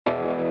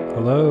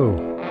Hello,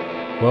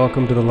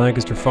 welcome to the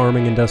Lancaster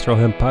Farming Industrial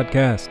Hemp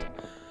Podcast.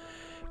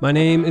 My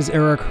name is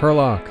Eric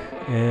Herlock,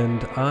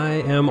 and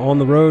I am on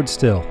the road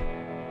still.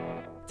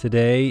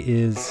 Today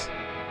is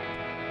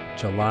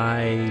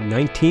July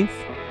 19th.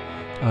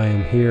 I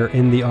am here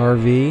in the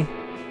RV.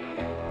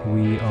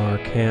 We are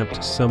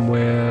camped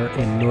somewhere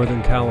in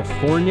Northern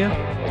California,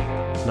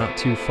 not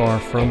too far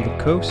from the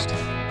coast.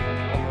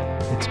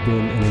 It's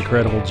been an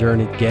incredible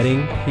journey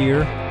getting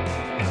here.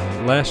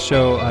 Last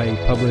show I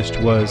published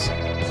was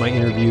my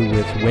interview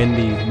with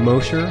Wendy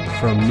Mosher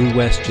from New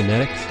West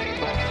Genetics.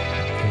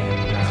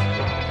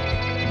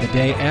 And the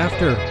day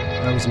after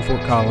I was in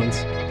Fort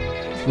Collins,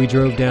 we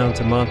drove down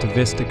to Monte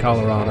Vista,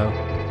 Colorado.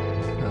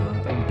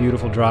 A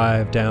beautiful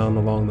drive down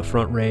along the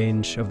front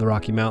range of the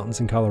Rocky Mountains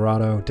in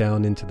Colorado,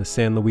 down into the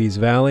San Luis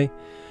Valley,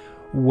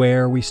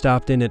 where we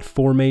stopped in at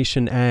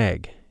Formation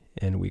Ag,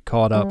 and we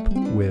caught up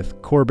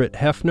with Corbett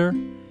Hefner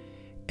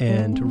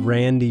and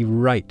Randy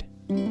Wright.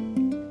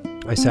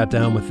 I sat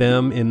down with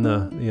them in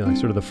the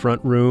sort of the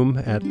front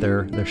room at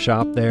their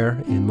shop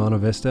there in Monte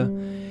Vista,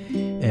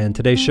 and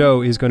today's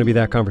show is going to be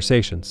that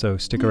conversation, so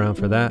stick around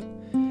for that.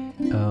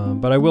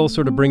 But I will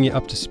sort of bring you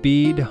up to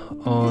speed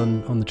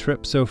on the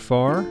trip so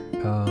far.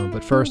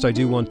 But first, I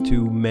do want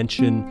to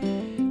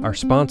mention our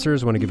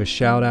sponsors. I want to give a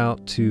shout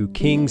out to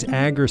King's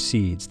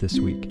AgriSeeds this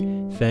week.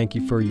 Thank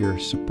you for your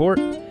support.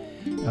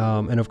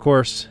 And of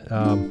course,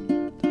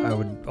 I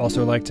would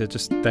also like to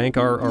just thank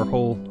our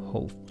whole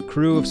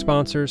crew of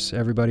sponsors,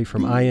 everybody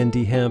from IND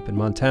Hemp in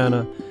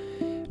Montana,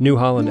 New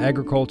Holland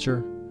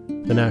Agriculture,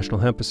 the National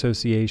Hemp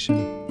Association,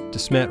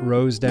 DeSmet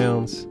Rose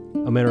Downs,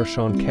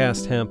 Amerishon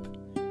Cast Hemp,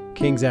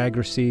 King's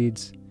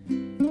AgriSeeds,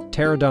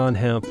 Pterodon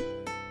Hemp,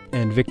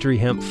 and Victory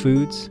Hemp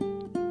Foods,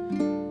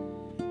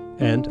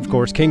 and of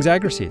course King's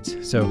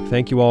AgriSeeds. So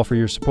thank you all for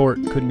your support.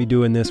 Couldn't be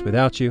doing this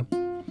without you.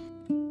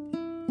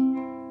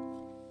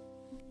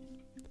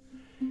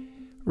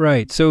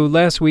 Right, so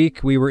last week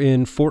we were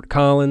in Fort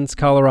Collins,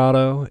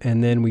 Colorado,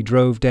 and then we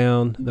drove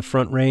down the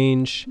Front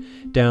Range,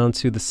 down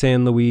to the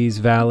San Luis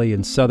Valley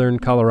in southern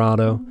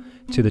Colorado,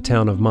 to the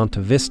town of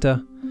Monte Vista,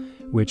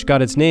 which got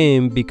its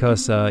name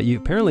because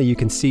apparently you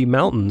can see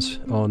mountains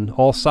on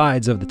all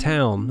sides of the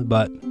town,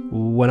 but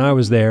when I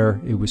was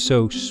there, it was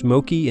so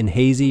smoky and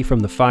hazy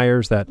from the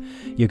fires that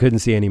you couldn't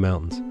see any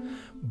mountains.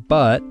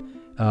 But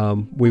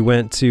we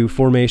went to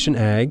Formation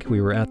Ag.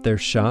 We were at their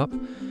shop,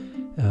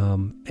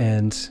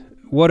 and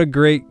what a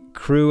great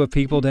crew of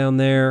people down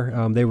there.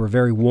 They were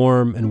very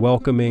warm and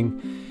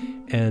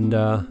welcoming, and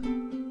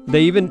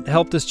they even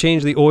helped us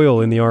change the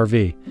oil in the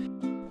RV.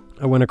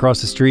 I went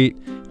across the street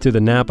to the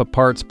Napa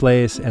parts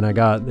place, and I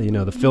got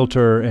the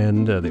filter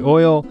and the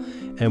oil,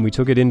 and we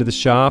took it into the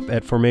shop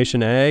at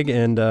Formation Ag,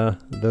 and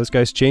those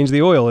guys changed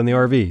the oil in the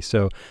RV.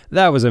 So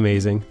that was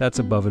amazing. That's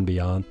above and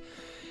beyond.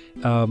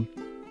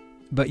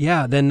 But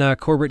yeah, then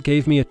Corbett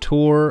gave me a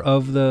tour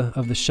of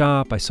the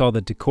shop. I saw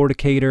the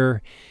decorticator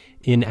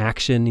in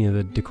action,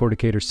 the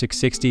decorticator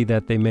 660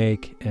 that they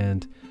make,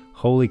 and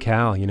holy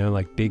cow,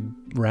 like big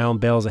round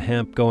bales of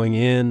hemp going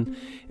in,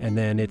 and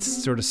then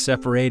it's sort of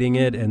separating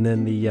it, and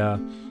then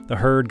the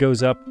hurd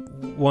goes up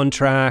one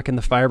track and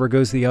the fiber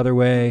goes the other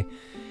way.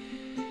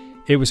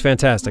 It was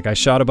fantastic. I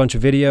shot a bunch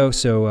of video,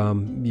 so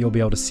you'll be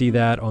able to see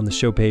that on the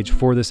show page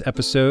for this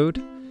episode,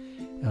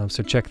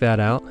 so check that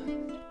out.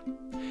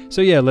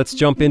 So yeah, let's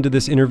jump into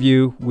this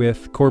interview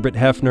with Corbett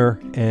Hefner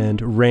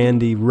and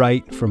Randy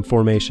Wright from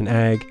Formation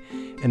Ag.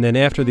 And then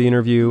after the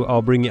interview,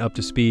 I'll bring you up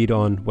to speed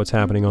on what's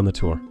happening on the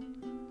tour.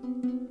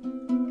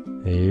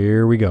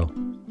 Here we go.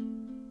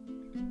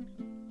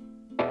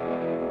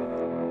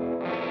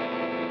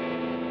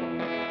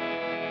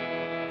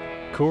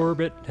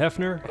 Corbett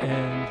Hefner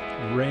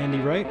and Randy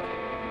Wright,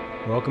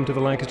 welcome to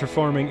the Lancaster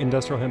Farming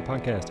Industrial Hemp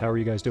Podcast. How are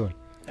you guys doing?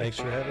 Thanks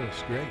for having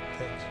us. Great,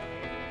 thanks.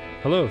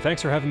 Hello,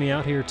 thanks for having me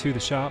out here to the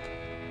shop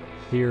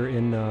here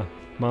in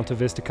Monte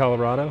Vista,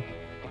 Colorado.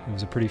 It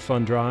was a pretty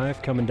fun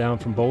drive coming down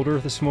from Boulder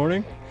this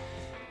morning.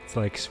 It's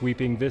like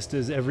sweeping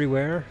vistas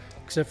everywhere.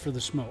 Except for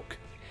the smoke.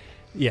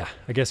 Yeah,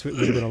 I guess it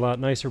would have been a lot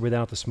nicer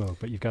without the smoke,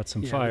 but you've got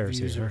some fires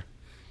here.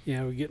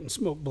 We're getting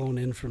smoke blown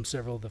in from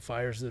several of the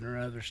fires that are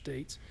in other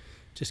states.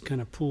 Just kind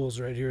of pools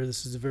right here.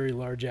 This is a very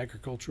large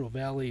agricultural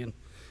valley, and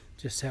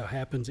just how it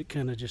happens, it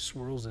kind of just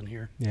swirls in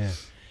here. Yeah.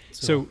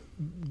 So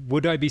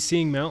would I be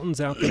seeing mountains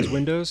out those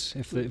windows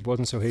if it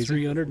wasn't so hazy?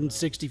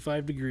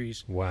 365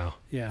 degrees. Wow.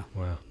 Yeah.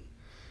 Wow.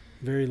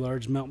 Very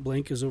large. Mount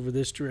Blanc is over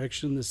this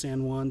direction. The San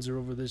Juans are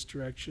over this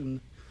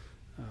direction.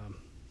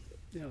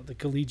 The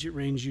collegiate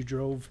range you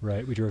drove.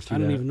 Right, we drove through I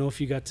don't that. even know if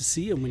you got to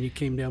see them when you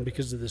came down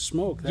because of the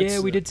smoke.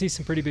 Yeah, we did see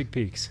some pretty big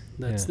peaks.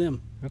 That's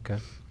them. Okay.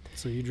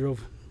 So you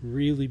drove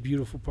really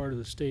beautiful part of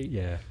the state.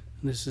 Yeah.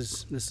 And this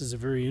is a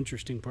very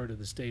interesting part of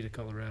the state of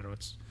Colorado.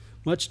 It's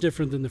much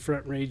different than the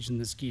Front Range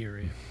and the ski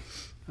area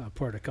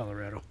part of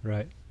Colorado.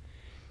 Right.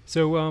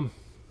 So why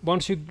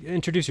don't you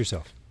introduce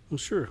yourself? Well,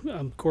 sure.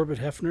 I'm Corbett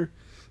Hefner,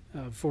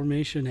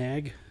 Formation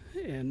Ag,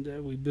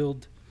 and we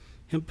build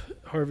hemp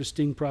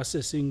harvesting,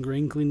 processing,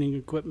 grain cleaning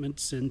equipment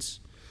since,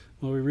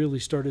 we really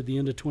started the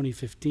end of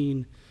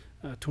 2015.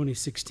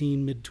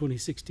 2016, mid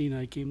 2016,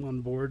 I came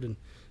on board and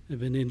have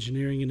been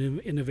engineering and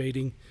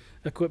innovating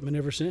equipment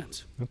ever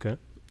since. Okay.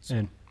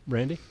 And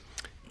Randy?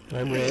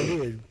 I'm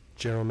Randy, a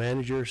general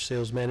manager,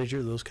 sales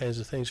manager, those kinds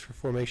of things for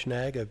Formation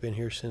Ag. I've been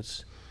here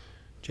since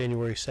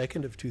January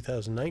 2nd of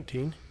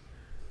 2019.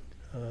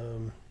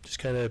 Just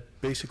kind of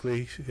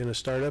basically in a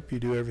startup, you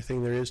do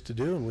everything there is to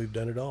do, and we've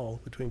done it all.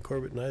 Between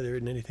Corbett and I, there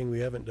isn't anything we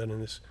haven't done in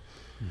this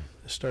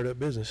startup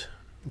business,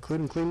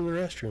 including cleaning the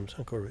restrooms,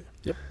 huh, Corbett?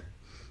 Yep.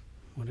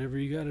 Whatever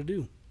you got to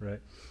do. Right.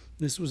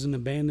 This was an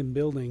abandoned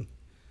building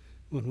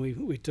when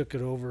we took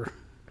it over.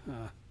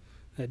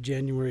 That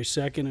January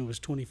 2nd, it was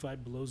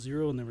 25 below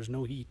zero, and there was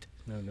no heat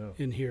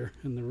in here,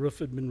 and the roof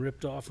had been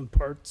ripped off in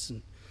parts,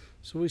 and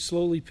so we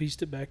slowly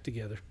pieced it back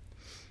together.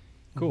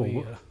 Cool.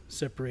 We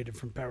separated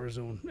from Power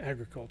Zone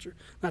Agriculture.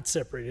 Not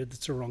separated,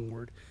 that's the wrong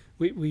word.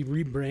 We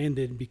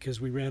rebranded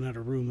because we ran out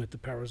of room at the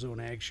Power Zone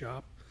Ag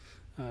shop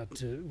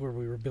to where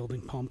we were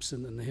building pumps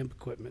and then the hemp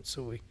equipment,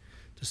 so we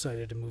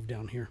decided to move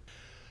down here.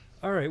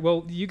 All right.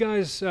 Well, you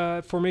guys,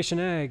 Formation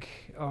Ag,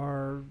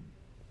 are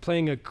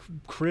playing a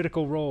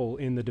critical role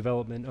in the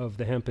development of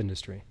the hemp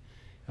industry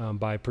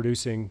by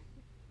producing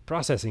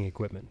processing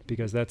equipment,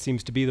 because that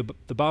seems to be the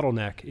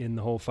bottleneck in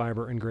the whole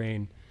fiber and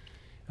grain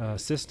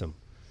system.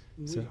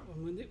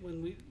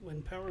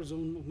 When Power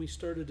Zone, when we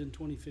started in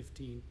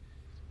 2015,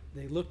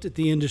 they looked at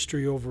the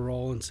industry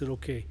overall and said,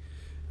 okay,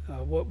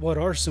 what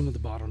are some of the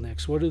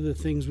bottlenecks? What are the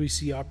things we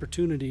see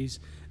opportunities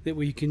that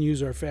we can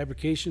use our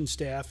fabrication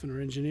staff and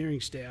our engineering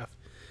staff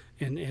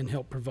and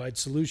help provide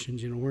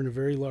solutions? You know, we're in a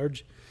very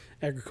large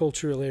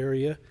agricultural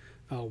area.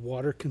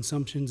 Water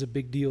consumption's a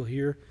big deal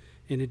here,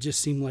 and it just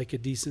seemed like a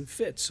decent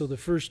fit. So the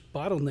first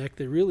bottleneck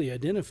they really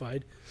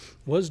identified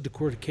was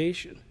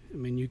decortication. I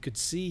mean, you could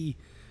see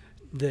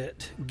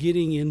that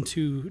getting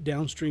into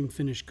downstream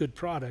finished good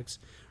products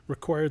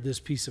required this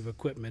piece of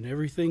equipment.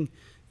 Everything,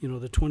 you know,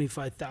 the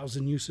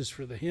 25,000 uses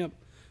for the hemp,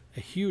 a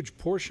huge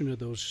portion of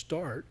those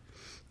start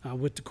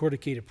with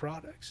decorticated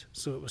products.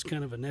 So it was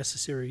kind of a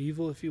necessary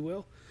evil, if you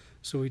will.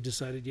 So we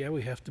decided, yeah,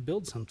 we have to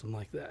build something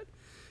like that.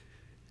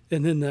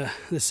 And then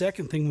the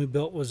second thing we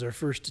built was our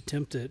first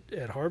attempt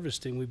at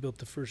harvesting. We built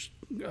the first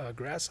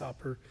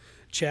grasshopper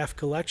chaff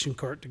collection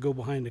cart to go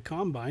behind a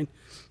combine,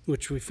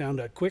 which we found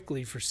out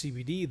quickly for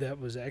CBD that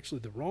was actually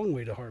the wrong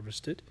way to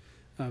harvest it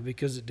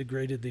because it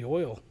degraded the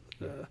oil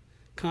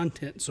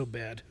content so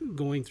bad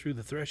going through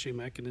the threshing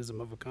mechanism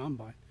of a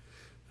combine.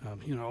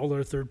 You know, all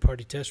our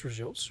third-party test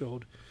results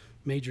showed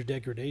major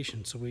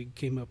degradation, so we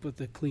came up with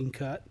the clean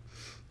cut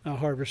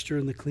harvester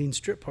and the clean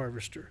strip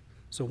harvester.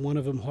 So one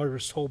of them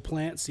harvests whole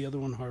plants, the other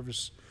one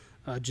harvests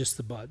just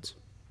the buds.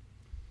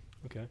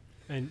 Okay.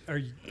 And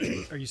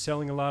are you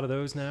selling a lot of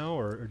those now,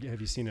 or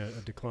have you seen a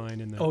decline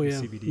in the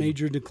CBD?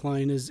 Major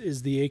decline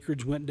is the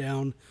acreage went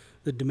down,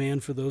 the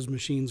demand for those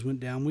machines went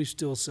down. We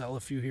still sell a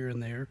few here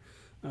and there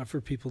for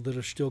people that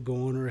are still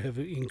going or have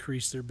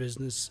increased their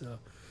business.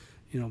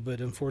 You know, but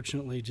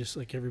unfortunately, just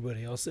like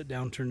everybody else, that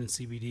downturn in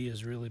CBD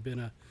has really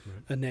been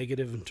a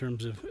negative in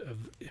terms of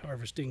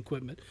harvesting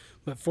equipment.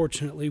 But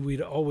fortunately,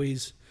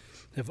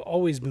 have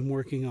always been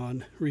working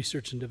on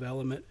research and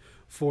development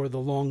for the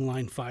long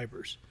line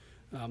fibers.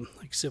 Like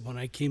I said, when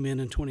I came in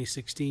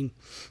 2016,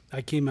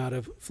 I came out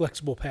of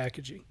flexible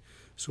packaging.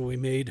 So we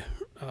made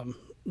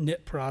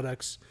knit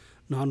products,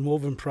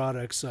 non-woven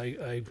products.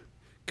 I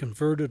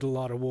converted a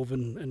lot of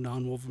woven and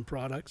non-woven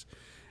products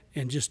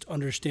and just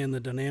understand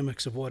the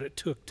dynamics of what it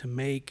took to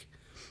make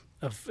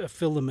a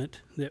filament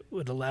that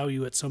would allow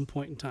you at some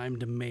point in time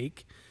to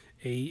make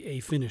a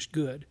finished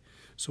good.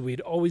 So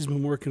we'd always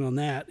been working on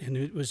that, and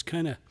it was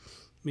kind of,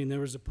 I mean, there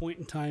was a point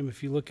in time,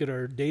 if you look at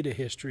our data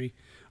history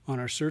on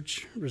our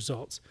search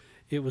results,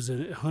 it was a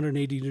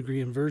 180-degree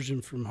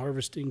inversion from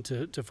harvesting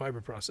to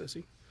fiber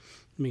processing.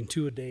 I mean,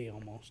 2 a day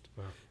almost.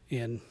 Wow.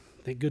 And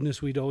thank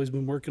goodness we'd always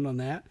been working on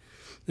that.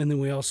 And then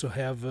we also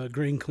have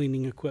grain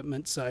cleaning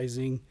equipment,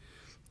 sizing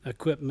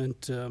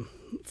equipment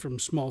from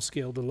small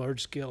scale to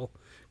large scale,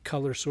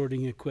 color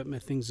sorting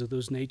equipment, things of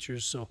those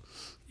natures. So,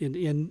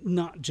 and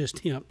not just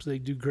hemp, they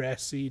do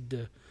grass seed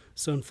to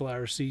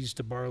sunflower seeds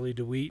to barley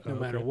to wheat, no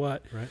matter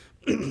what. Right.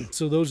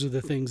 So those are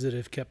the things that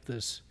have kept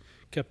us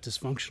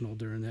functional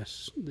during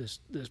this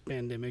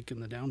pandemic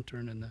and the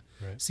downturn in the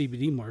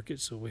CBD market.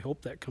 So we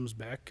hope that comes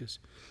back because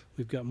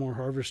we've got more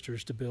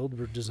harvesters to build.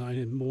 We're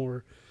designing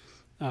more.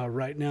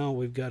 Right now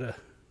we're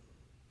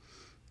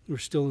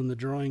still in the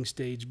drawing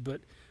stage,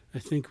 but I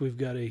think we've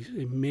got a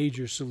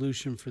major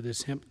solution for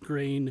this hemp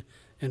grain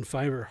and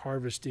fiber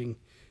harvesting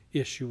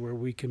issue where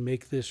we can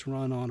make this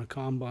run on a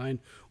combine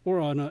or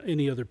on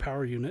any other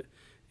power unit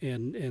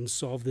and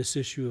solve this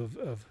issue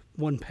of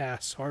one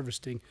pass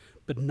harvesting,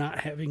 but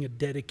not having a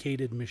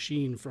dedicated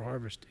machine for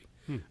harvesting.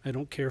 I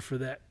don't care for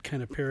that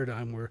kind of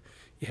paradigm where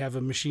you have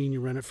a machine,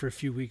 you run it for a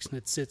few weeks, and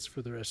it sits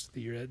for the rest of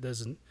the year. That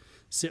doesn't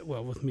sit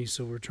well with me,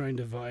 so we're trying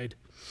to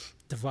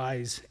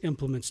devise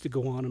implements to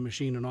go on a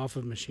machine and off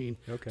of a machine.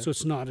 Okay. So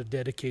it's not a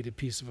dedicated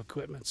piece of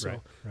equipment.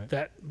 So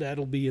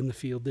that'll be in the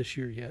field this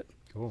year yet.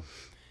 Cool.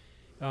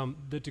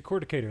 The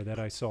decorticator that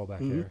I saw back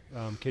there,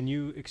 can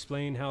you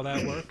explain how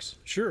that works?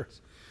 Sure.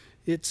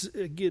 It's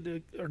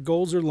again, our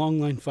goals are long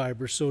line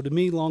fibers. So to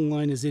me, long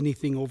line is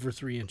anything over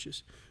 3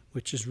 inches,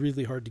 which is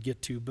really hard to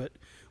get to. But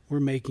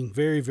we're making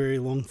very, very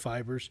long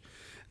fibers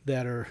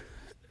that are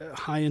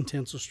high in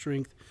tensile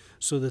strength,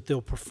 so that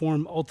they'll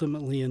perform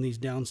ultimately in these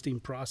downstream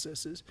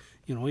processes.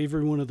 You know,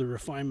 every one of the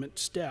refinement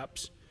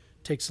steps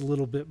takes a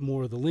little bit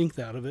more of the length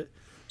out of it.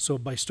 So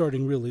by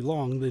starting really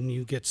long, then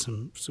you get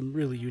some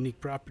really unique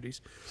properties.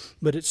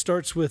 But it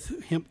starts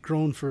with hemp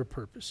grown for a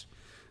purpose.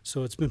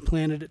 So it's been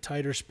planted at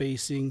tighter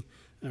spacing.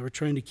 We're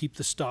trying to keep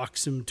the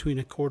stalks in between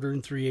 1/4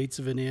 and 3/8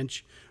 of an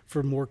inch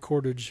for more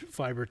cordage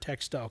fiber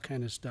textile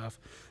kind of stuff.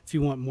 If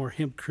you want more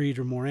hempcrete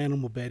or more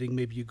animal bedding,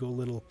 maybe you go a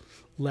little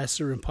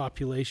lesser in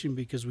population,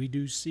 because we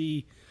do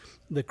see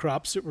the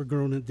crops that were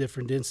grown at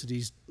different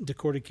densities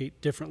decorticate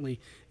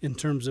differently in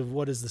terms of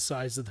what is the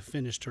size of the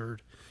finished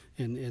hurd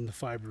and the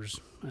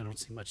fibers. I don't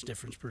see much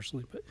difference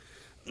personally, but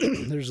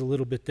there's a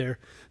little bit there.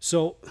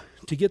 So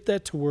to get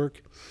that to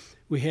work,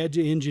 we had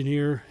to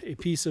engineer a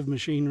piece of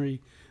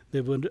machinery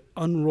that would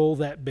unroll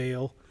that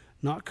bale,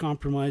 not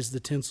compromise the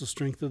tensile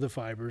strength of the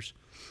fibers,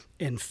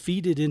 and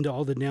feed it into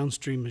all the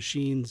downstream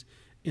machines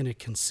in a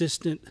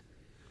consistent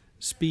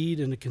speed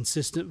and a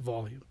consistent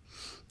volume.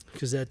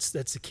 Because that's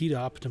the key to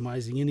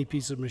optimizing any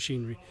piece of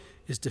machinery,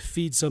 is to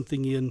feed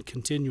something in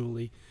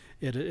continually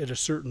at a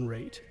certain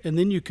rate. And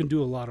then you can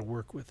do a lot of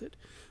work with it.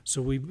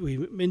 So we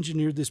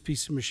engineered this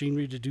piece of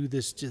machinery to do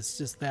this,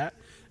 just that,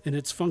 and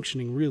it's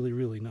functioning really,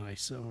 really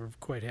nice. So we're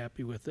quite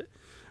happy with it.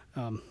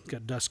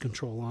 Got dust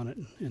control on it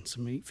and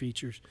some neat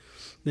features.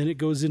 Then it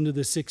goes into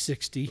the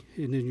 660,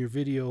 and in your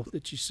video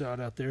that you saw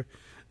out there,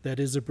 that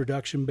is a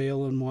production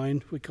bale and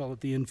wind. We call it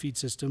the in-feed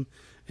system,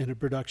 and a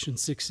production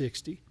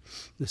 660.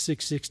 The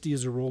 660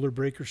 is a roller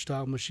breaker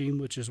style machine,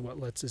 which is what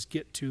lets us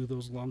get to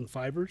those long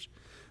fibers.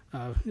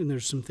 And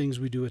there's some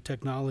things we do with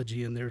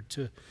technology in there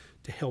to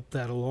help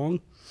that along.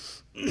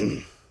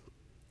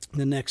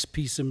 The next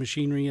piece of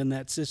machinery in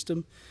that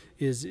system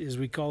is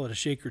we call it a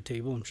shaker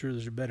table. I'm sure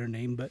there's a better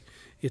name, but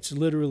it's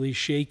literally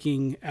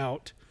shaking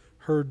out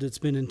hurd that's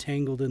been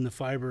entangled in the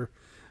fiber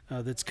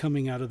that's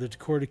coming out of the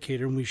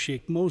decorticator, and we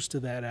shake most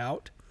of that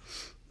out.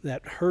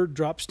 That hurd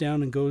drops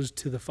down and goes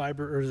to the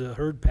fiber, or the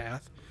hurd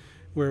path,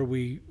 where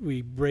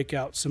we break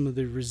out some of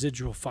the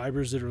residual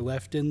fibers that are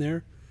left in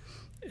there.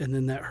 And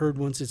then that hurd,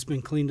 once it's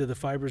been cleaned of the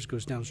fibers,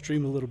 goes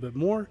downstream a little bit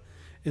more,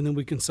 and then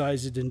we can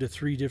size it into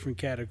 3 different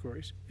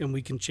categories. And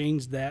we can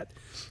change that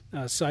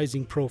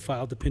sizing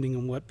profile depending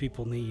on what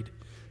people need.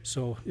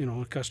 So, you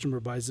know, a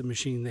customer buys a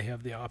machine, they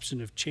have the option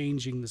of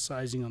changing the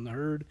sizing on the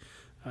hurd.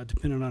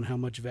 Depending on how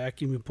much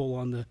vacuum you pull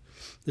on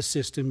the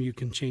system, you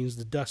can change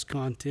the dust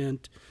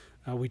content.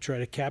 We try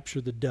to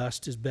capture the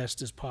dust as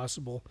best as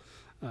possible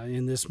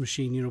in this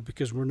machine, you know,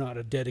 because we're not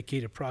a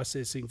dedicated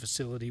processing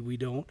facility. We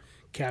don't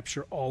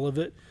capture all of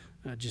it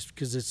just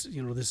because it's,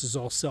 you know, this is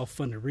all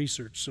self-funded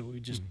research. So we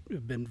just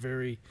have been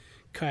very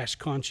cash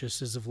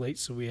conscious as of late,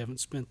 so we haven't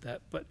spent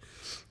that. But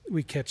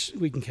we can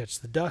catch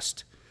the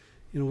dust.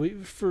 You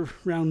know, for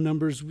round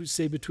numbers, we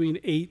say between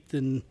 1/8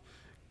 and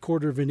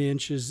 1/4 of an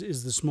inch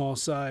is the small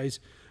size.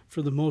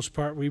 For the most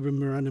part, we've been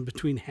running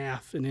between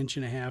 1/2 and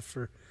 1.5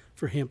 inches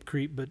for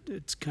hempcrete, but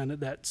it's kind of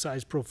that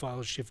size profile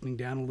is shifting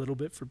down a little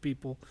bit for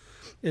people.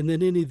 And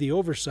then any of the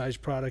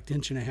oversized product,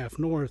 1.5 inches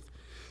north,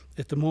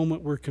 at the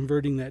moment we're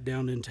converting that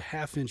down into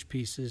 1/2 inch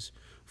pieces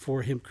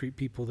for hempcrete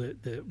people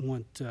that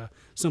want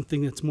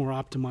something that's more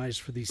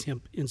optimized for these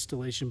hemp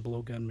installation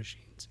blowgun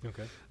machines.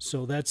 Okay.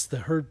 So that's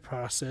the hurd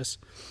process.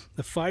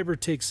 The fiber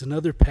takes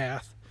another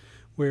path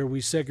where we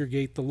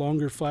segregate the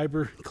longer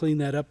fiber, clean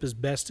that up as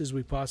best as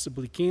we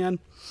possibly can,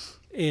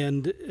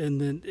 and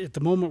then at the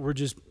moment we're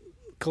just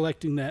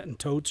collecting that in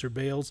totes or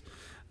bales.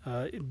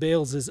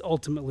 Bales is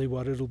ultimately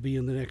what it'll be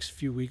in the next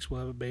few weeks. We'll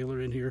have a baler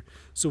in here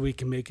so we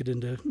can make it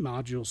into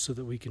modules so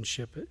that we can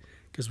ship it,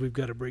 because we've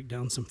got to break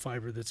down some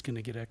fiber that's going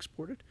to get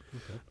exported.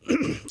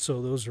 Okay.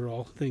 So those are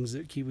all things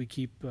that we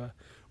keep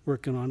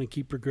working on and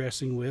keep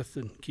progressing with,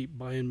 and keep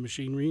buying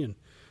machinery and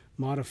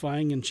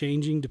modifying and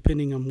changing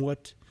depending on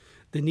what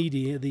the need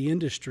of the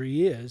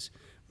industry is.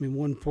 I mean,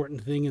 one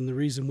important thing, and the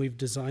reason we've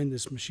designed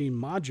this machine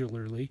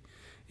modularly,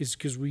 is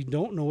because we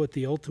don't know what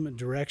the ultimate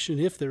direction,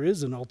 if there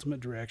is an ultimate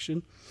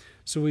direction.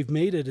 So we've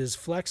made it as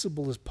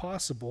flexible as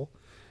possible,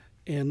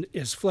 and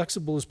as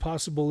flexible as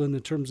possible in the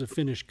terms of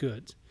finished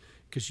goods,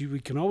 because we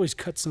can always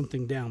cut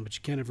something down, but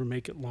you can't ever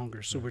make it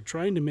longer. So we're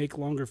trying to make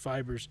longer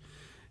fibers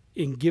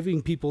in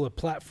giving people a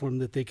platform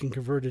that they can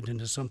convert it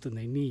into something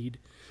they need.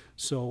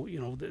 So, you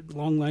know, the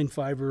long line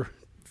fiber,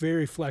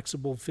 very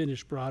flexible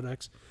finished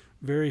products,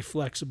 very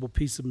flexible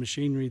piece of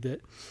machinery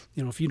that,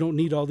 you know, if you don't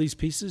need all these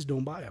pieces,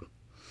 don't buy them.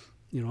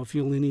 You know, if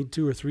you only need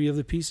 2 or 3 of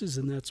the pieces,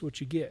 then that's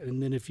what you get.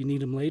 And then if you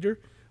need them later,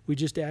 we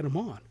just add them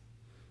on.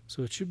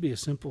 So it should be a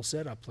simple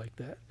setup like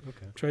that.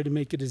 Okay. Try to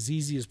make it as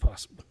easy as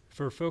possible.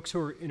 For folks who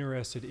are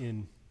interested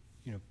in,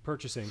 you know,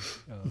 purchasing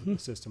a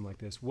system like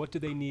this, what do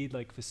they need,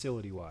 like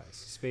facility-wise,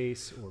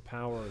 space or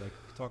power?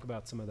 Like, talk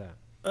about some of that.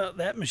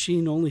 That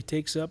machine only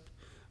takes up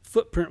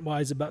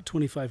footprint-wise, about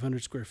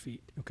 2,500 square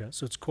feet. Okay.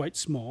 So it's quite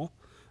small.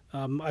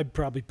 I'd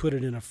probably put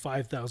it in a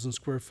 5,000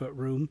 square foot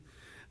room,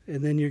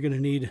 and then you're going to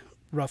need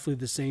roughly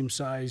the same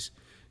size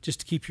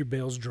just to keep your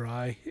bales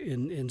dry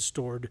and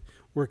stored,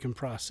 work in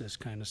process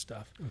kind of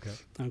stuff. Okay.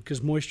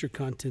 Because moisture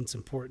content's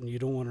important. You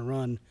don't want to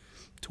run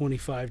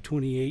 25,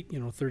 28,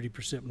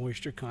 30%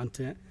 moisture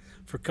content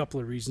for a couple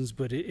of reasons,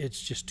 but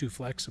it's just too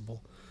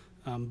flexible.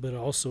 But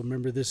also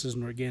remember, this is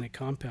an organic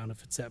compound.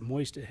 If it's that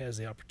moist, it has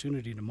the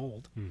opportunity to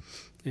mold.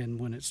 And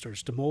when it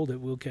starts to mold,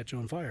 it will catch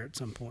on fire at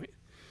some point.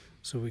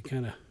 So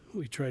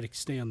we try to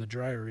stay on the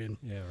drier end,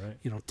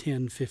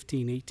 10,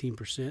 15,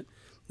 18%.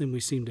 Then we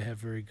seem to have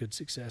very good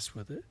success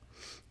with it.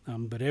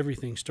 But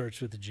everything starts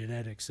with the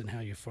genetics and how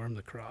you farm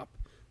the crop.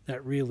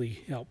 That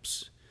really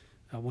helps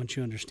once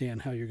you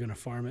understand how you're going to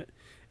farm it.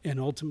 And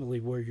ultimately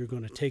where you're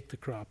going to take the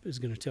crop is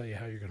going to tell you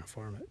how you're going to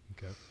farm it.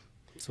 Okay.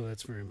 So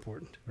that's very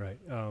important. Right.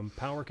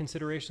 Power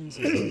considerations,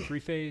 is it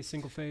 3-phase,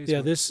 single-phase?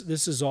 Yeah, this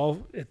is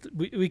all,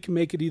 we can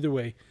make it either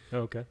way.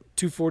 Oh, okay.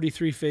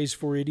 243 phase,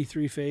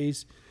 483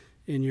 phase.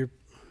 And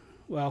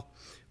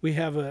we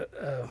have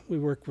we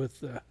work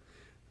with,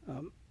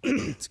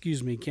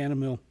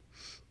 Canamil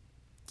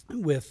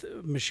with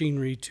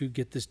machinery to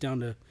get this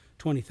down to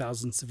 20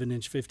 thousandths of an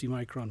inch, 50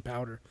 micron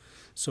powder.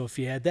 So if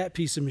you add that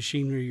piece of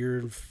machinery,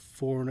 you're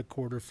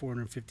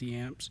 450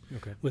 amps.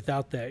 Okay.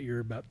 Without that, you're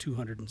about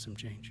 200 and some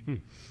change.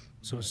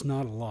 So it's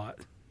not a lot.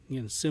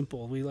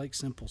 Simple. We like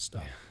simple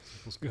stuff. Yeah,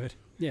 simple's good.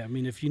 Yeah, I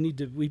mean, if you need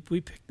to, we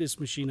pick this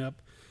machine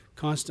up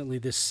constantly,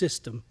 this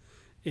system,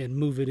 and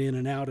move it in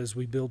and out as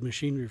we build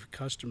machinery for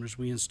customers.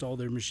 We install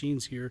their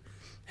machines here,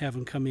 have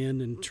them come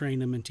in and train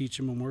them and teach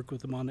them and work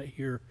with them on it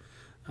here,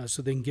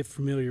 so they can get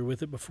familiar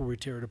with it before we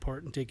tear it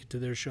apart and take it to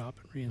their shop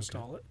and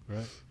reinstall it.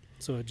 Right.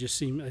 So it just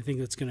seemed, I think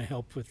that's going to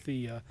help with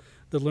the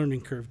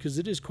learning curve, because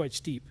it is quite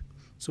steep.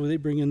 So they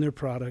bring in their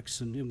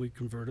products and we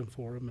convert them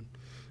for them,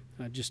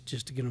 and just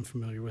to get them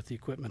familiar with the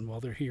equipment while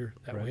they're here.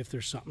 That way, if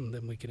there's something,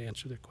 then we can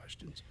answer their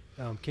questions.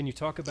 Can you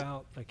talk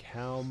about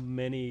how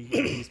many of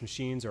these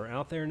machines are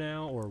out there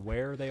now, or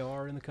where they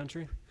are in the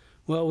country?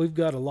 Well, we've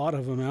got a lot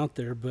of them out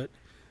there, but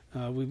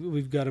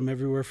we've got them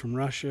everywhere from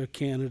Russia,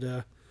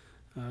 Canada.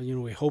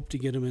 We hope to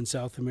get them in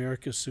South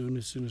America soon,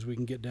 as we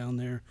can get down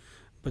there.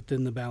 But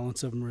then the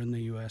balance of them are in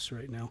the U.S.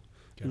 right now.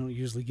 Okay. I don't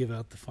usually give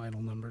out the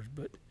final numbers,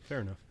 but fair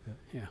enough.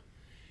 Yeah.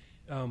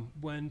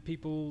 When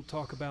people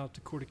talk about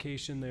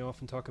decortication, they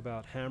often talk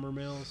about hammer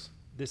mills.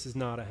 This is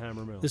not a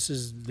hammer mill. This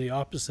is the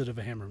opposite of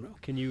a hammer mill.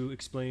 Can you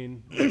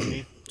explain what you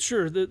mean?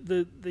 Sure.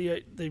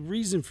 The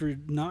reason for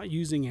not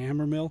using a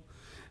hammer mill,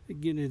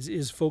 again,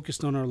 is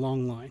focused on our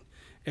long line.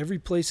 Every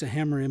place a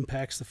hammer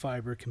impacts the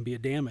fiber can be a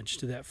damage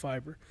to that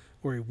fiber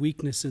or a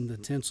weakness in the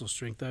tensile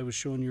strength. I was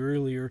showing you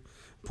earlier,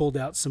 pulled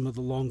out some of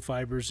the long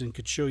fibers and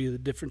could show you the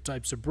different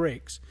types of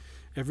breaks.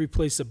 Every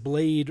place a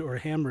blade or a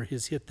hammer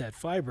has hit that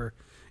fiber,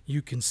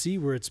 you can see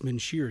where it's been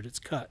sheared. It's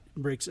cut,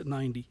 breaks at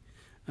 90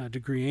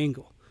 degree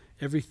angle.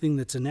 Everything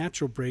that's a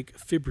natural break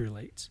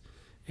fibrillates,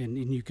 and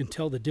you can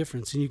tell the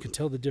difference, and you can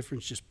tell the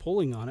difference just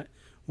pulling on it,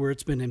 where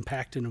it's been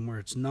impacted and where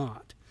it's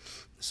not.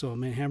 So,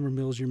 hammer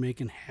mills, you're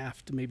making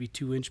 1/2 to maybe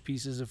 2-inch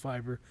pieces of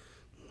fiber.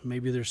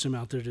 Maybe there's some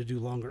out there to do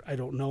longer. I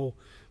don't know.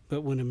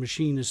 But when a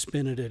machine is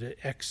spinning at a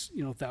X,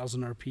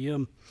 1,000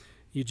 RPM,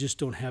 you just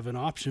don't have an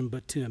option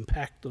but to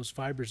impact those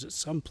fibers at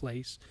some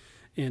place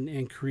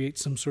and create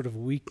some sort of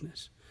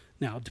weakness.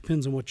 Now, it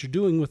depends on what you're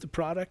doing with the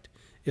product.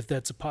 If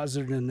that's a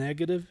positive and a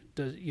negative,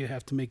 you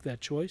have to make that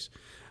choice.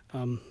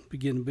 Trying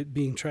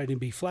to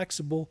be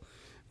flexible,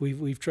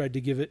 we've tried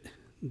to give it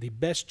the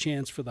best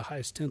chance for the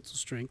highest tensile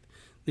strength.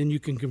 Then you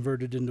can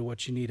convert it into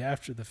what you need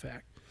after the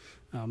fact.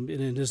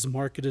 And as the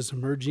market is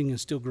emerging and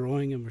still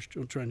growing, and we're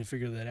still trying to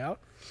figure that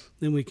out,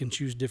 then we can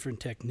choose different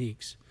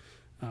techniques.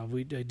 I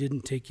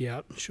didn't take you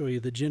out and show you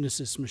the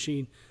Genesis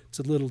machine. It's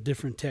a little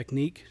different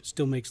technique.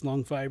 Still makes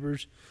long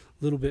fibers,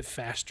 a little bit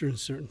faster in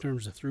certain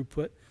terms of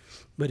throughput,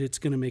 but it's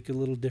going to make a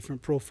little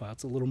different profile.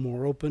 It's a little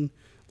more open.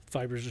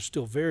 Fibers are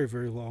still very,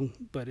 very long,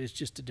 but it's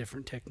just a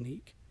different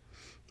technique.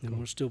 And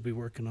we'll still be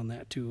working on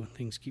that too when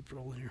things keep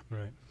rolling here.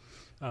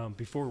 Right.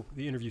 Before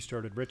the interview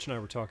started, Rich and I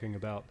were talking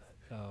about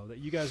that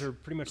you guys are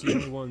pretty much the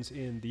only ones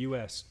in the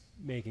U.S.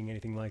 making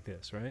anything like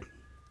this, right?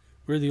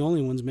 We're the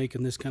only ones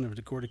making this kind of a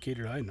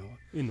decorticator I know of.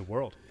 In the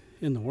world?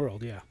 In the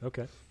world, yeah.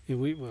 Okay.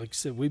 And like I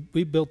said, we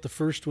built the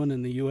first one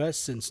in the U.S.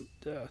 since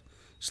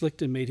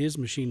Slickton made his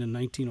machine in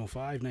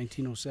 1905,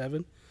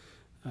 1907.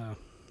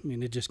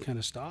 It just kind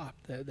of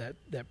stopped.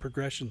 That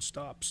progression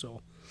stopped.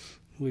 So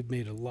we've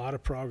made a lot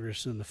of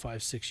progress in the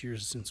 5-6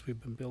 years since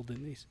we've been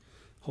building these.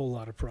 Whole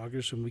lot of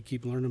progress, and we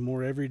keep learning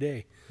more every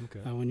day. Okay.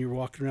 When you're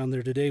walking around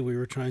there today, we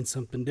were trying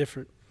something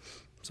different.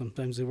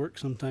 Sometimes they work,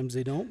 sometimes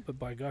they don't, but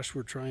by gosh,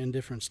 we're trying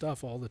different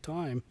stuff all the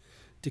time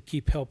to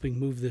keep helping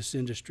move this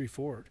industry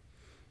forward.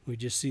 We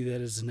just see that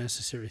as a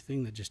necessary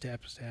thing that just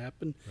happens to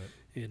happen,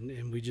 right.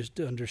 And we just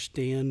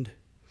understand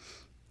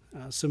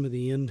some of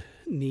the end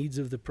needs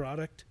of the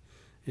product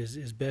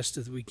as best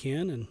as we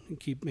can, and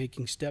keep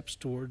making steps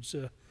towards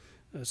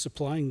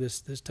supplying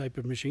this type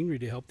of machinery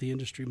to help the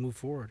industry move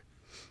forward.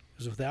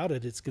 because without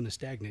it, it's going to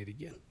stagnate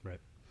again. Right.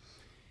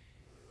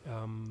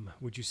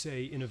 Would you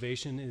say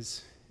innovation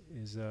is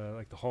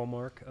like the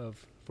hallmark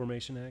of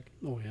Formation Ag?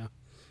 Oh yeah,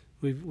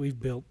 we've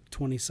built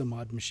 20 some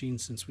odd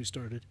machines since we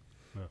started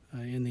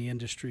in the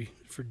industry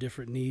for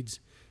different needs.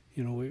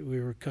 You know, we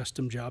were a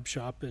custom job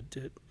shop at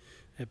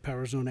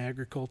Holland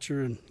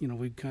Agriculture, and you know,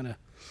 we've kind of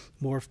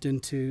morphed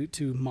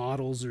into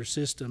models or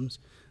systems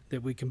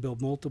that we can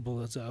build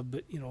multiples of.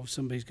 But you know, if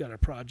somebody's got a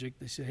project,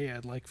 they say, "Hey,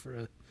 I'd like for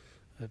a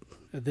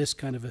this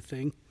kind of a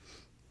thing."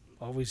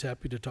 Always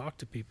happy to talk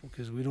to people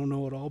because we don't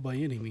know it all by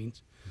any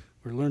means.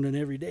 We're learning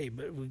every day,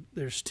 but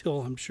there's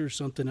still, I'm sure,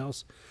 something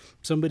else.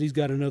 Somebody's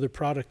got another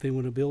product they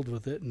want to build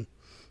with it, and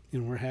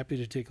you know, we're happy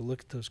to take a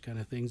look at those kind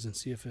of things and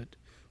see if it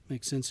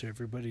makes sense for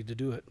everybody to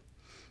do it.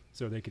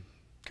 So they could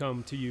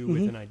come to you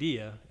with an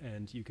idea,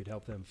 and you could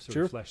help them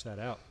sort of flesh that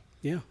out.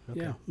 Yeah,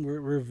 Okay. yeah.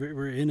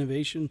 We're an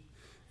innovation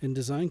and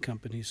design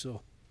company,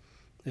 so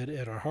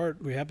at our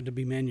heart, we happen to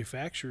be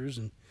manufacturers,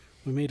 and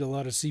we made a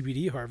lot of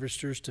CBD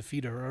harvesters to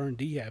feed our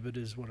R&D habit,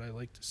 is what I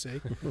like to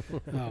say.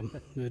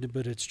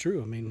 But it's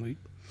true. I mean,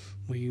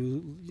 we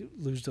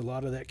lose a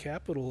lot of that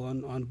capital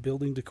on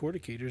building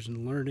decorticators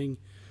and learning,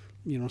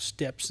 you know,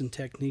 steps and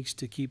techniques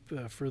to keep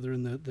further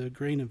in the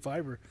grain and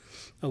fiber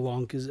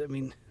along. Because I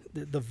mean,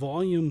 the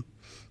volume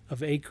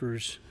of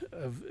acres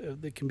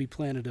that can be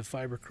planted of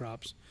fiber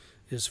crops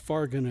is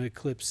far going to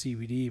eclipse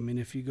CBD. I mean,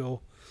 if you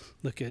go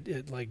look at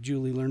it, like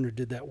Julie Lerner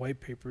did that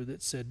white paper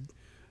that said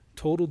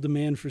total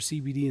demand for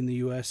CBD in the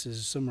U.S.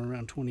 is somewhere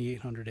around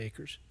 2,800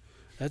 acres.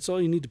 That's all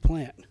you need to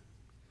plant.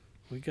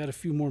 We got a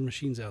few more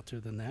machines out there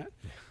than that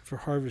for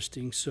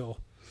harvesting. So,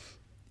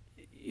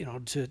 you know,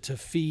 to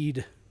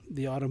feed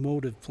the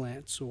automotive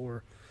plants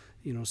or,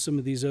 you know, some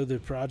of these other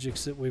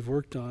projects that we've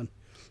worked on,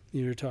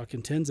 you're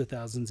talking tens of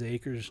thousands of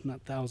acres,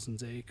 not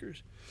thousands of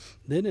acres.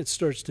 Then it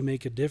starts to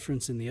make a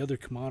difference in the other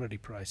commodity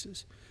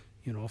prices.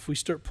 You know, if we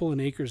start pulling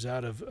acres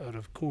out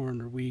of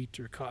corn or wheat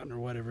or cotton or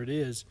whatever it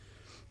is,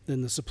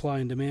 then the supply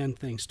and demand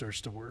thing starts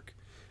to work,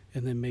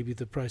 and then maybe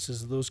the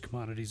prices of those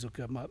commodities will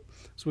come up.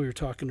 So we were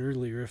talking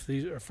earlier,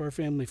 if our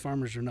family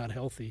farmers are not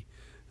healthy,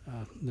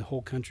 the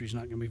whole country's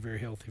not going to be very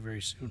healthy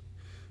very soon.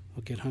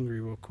 We'll get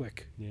hungry real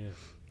quick. Yeah.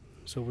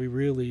 So we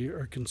really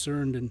are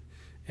concerned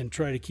and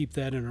try to keep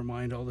that in our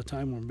mind all the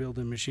time when we're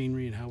building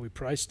machinery, and how we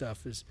price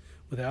stuff is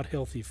without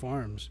healthy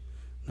farms,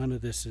 none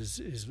of this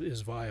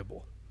is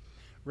viable.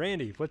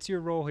 Randy, what's your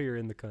role here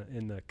in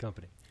the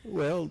company?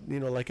 Well,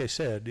 you know, like I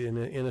said, in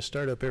a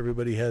startup,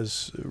 everybody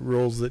has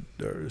roles that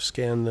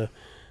scan the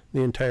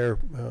entire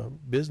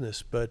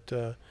business. But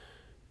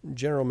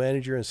general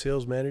manager and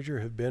sales manager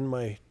have been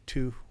my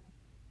two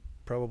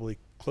probably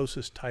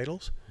closest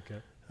titles.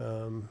 Okay.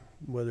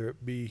 Whether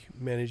it be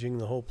managing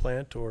the whole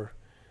plant or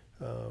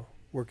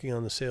working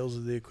on the sales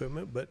of the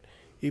equipment. But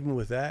even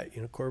with that,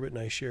 you know, Corbett and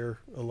I share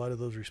a lot of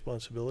those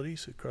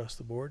responsibilities across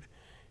the board.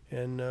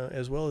 And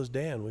as well as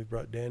Dan, we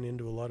brought Dan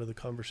into a lot of the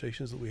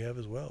conversations that we have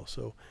as well.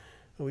 So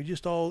we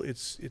just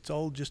it's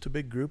all just a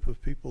big group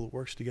of people that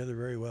works together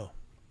very well.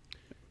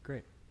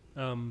 Great.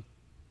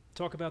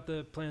 Talk about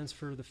the plans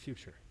for the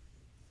future.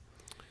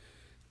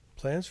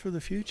 Plans for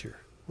the future.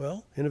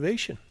 Well,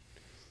 innovation.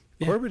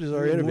 Yeah, Corbett is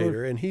our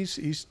innovator, and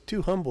he's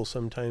too humble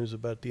sometimes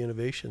about the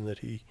innovation that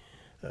he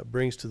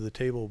brings to the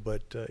table.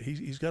 But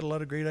he's got a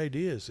lot of great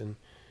ideas, and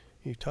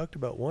he talked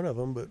about one of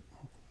them. But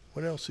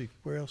where else we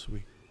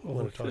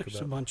want to talk There's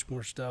about? a bunch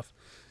more stuff.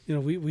 You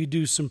know, we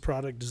do some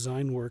product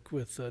design work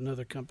with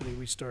another company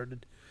we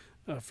started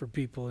for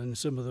people, and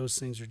some of those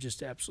things are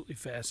just absolutely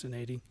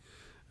fascinating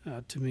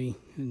to me,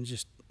 and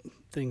just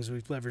things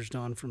we've leveraged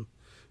on from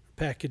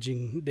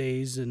packaging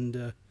days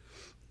and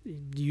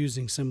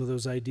using some of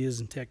those ideas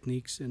and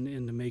techniques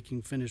into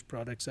making finished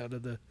products out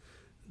of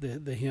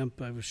the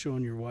hemp. I was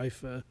showing your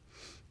wife a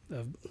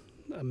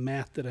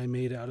mat that I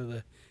made out of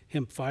the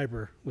hemp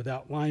fiber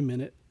without lime in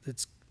it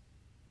that's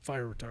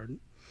fire retardant.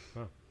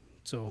 Huh.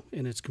 So,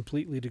 and it's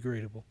completely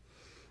degradable.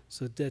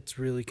 So that's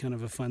really kind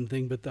of a fun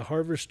thing. But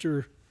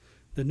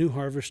the new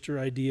harvester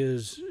idea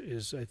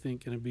is I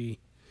think going to be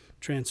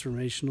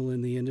transformational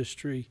in the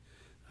industry.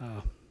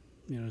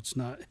 You know, it's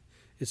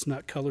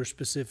not color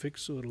specific,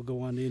 so it'll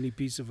go on to any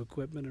piece of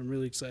equipment. I'm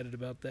really excited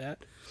about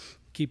that.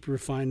 Keep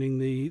refining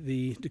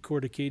the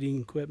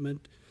decorticating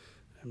equipment.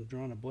 I'm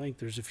drawing a blank.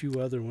 There's a few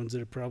other ones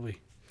that are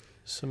probably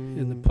Some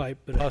in the pipe,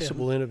 but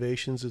possible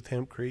innovations with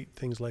hempcrete,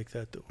 things like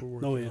that we're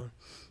working on.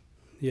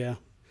 Yeah.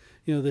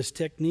 You know, this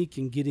technique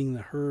in getting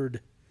the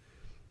hurd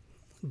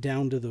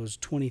down to those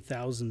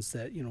 20,000s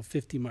that, you know,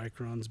 50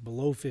 microns,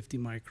 below 50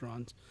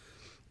 microns,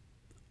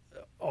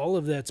 all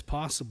of that's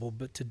possible,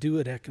 but to do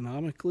it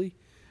economically,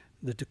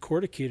 the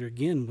decorticator,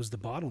 again, was the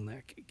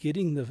bottleneck.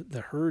 Getting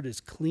the hurd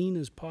as clean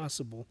as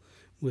possible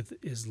with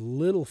as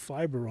little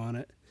fiber on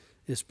it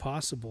as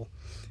possible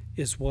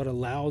is what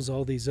allows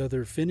all these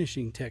other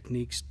finishing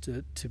techniques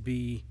to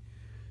be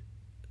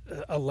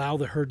allow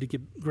the hurd to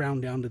get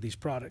ground down to these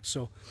products.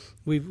 So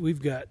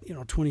we've got, you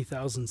know, 20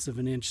 thousandths of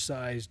an inch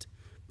sized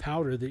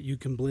powder that you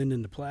can blend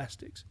into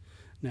plastics.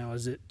 Now,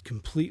 is it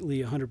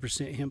completely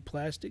 100% hemp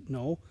plastic?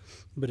 No,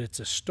 but it's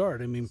a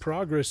start. I mean,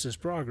 progress is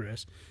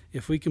progress.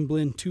 If we can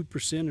blend 2%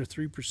 or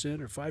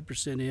 3% or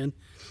 5% in,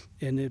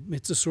 and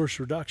it's a source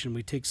reduction,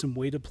 we take some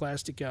weight of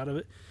plastic out of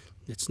it.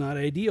 It's not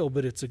ideal,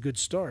 but it's a good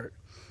start.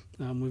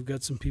 We've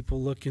got some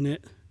people looking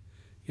at,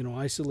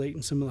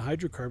 isolating some of the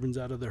hydrocarbons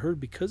out of the hurd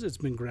because it's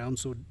been ground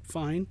so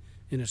fine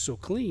and it's so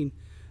clean.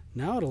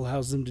 Now it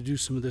allows them to do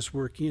some of this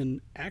work in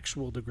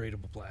actual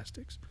degradable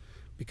plastics,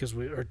 because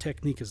our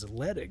technique is to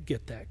let it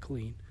get that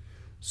clean.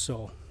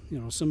 So,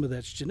 some of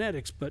that's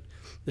genetics, but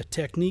the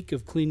technique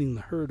of cleaning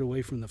the hurd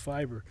away from the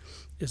fiber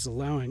is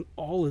allowing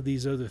all of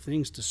these other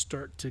things to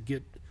start to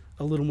get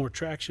a little more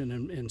traction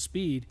and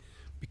speed,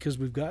 because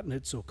we've gotten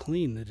it so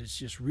clean that it's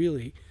just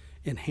really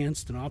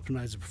enhanced and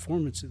optimized the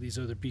performance of these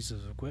other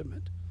pieces of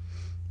equipment.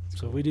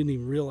 So we didn't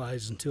even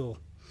realize until,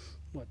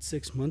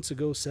 7 months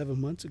ago,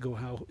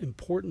 how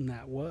important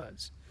that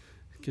was.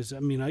 Because,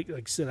 like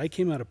I said, I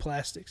came out of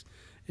plastics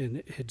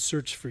and had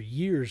searched for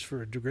years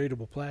for a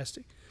degradable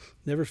plastic.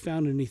 Never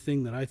found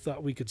anything that I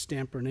thought we could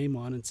stamp our name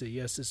on and say,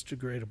 yes, it's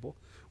degradable,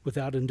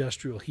 without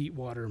industrial heat,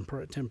 water, and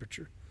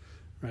temperature,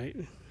 right?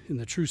 In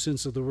the true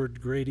sense of the word,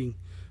 degrading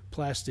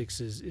plastics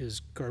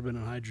is carbon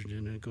and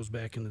hydrogen, and it goes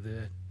back into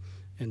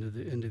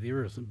the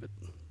earth. But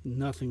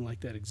nothing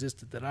like that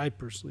existed that I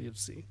personally have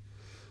seen.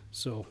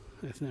 So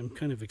I'm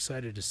kind of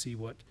excited to see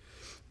what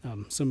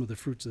some of the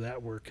fruits of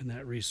that work and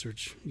that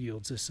research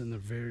yields us in the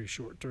very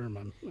short term.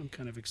 I'm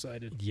kind of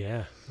excited.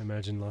 Yeah, I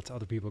imagine lots of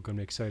other people are going to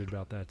be excited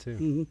about that too.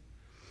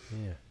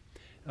 Mm-hmm.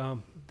 Yeah.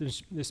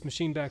 There's this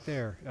machine back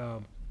there.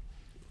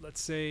 Let's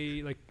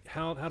say,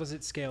 how does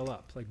it scale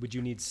up? Would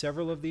you need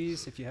several of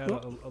these if you had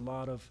a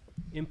lot of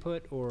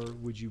input, or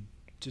would you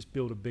just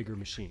build a bigger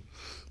machine?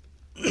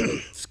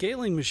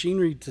 Scaling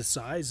machinery to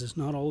size is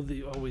not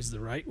always the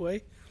right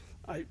way.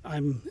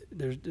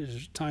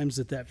 There's times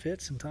that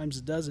fits and times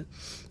it doesn't.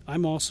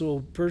 I'm also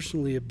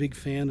personally a big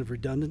fan of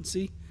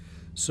redundancy.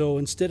 So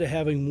instead of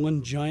having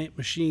one giant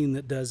machine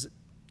that does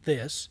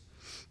this,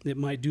 that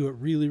might do it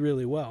really,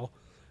 really well,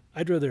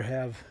 I'd rather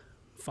have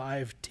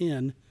 5,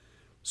 10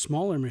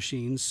 smaller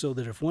machines, so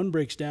that if one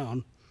breaks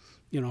down,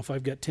 if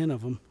I've got 10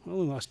 of them, I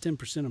only lost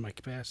 10% of my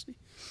capacity.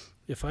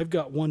 If I've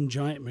got one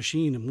giant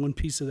machine and one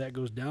piece of that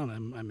goes down,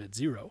 I'm at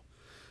zero.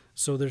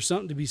 So there's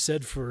something to be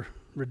said for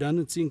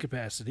redundancy and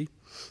capacity,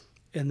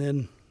 and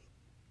then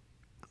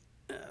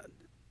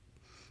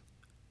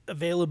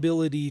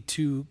availability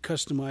to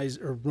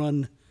customize or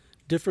run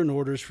different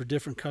orders for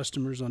different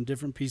customers on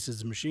different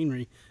pieces of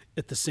machinery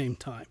at the same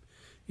time.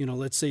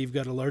 Let's say you've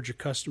got a larger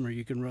customer,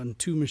 you can run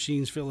 2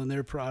 machines filling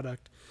their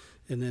product,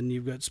 and then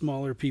you've got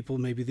smaller people,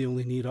 maybe they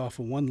only need off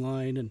of one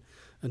line, and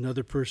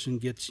another person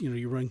gets,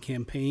 you run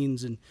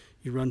campaigns and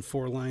you run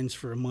 4 lines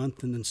for a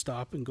month and then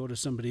stop and go to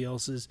somebody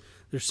else's.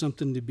 There's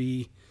something to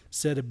be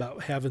said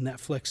about having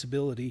that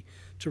flexibility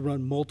to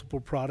run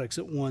multiple products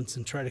at once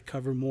and try to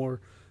cover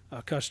more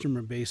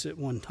customer base at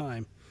one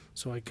time.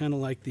 So I kind of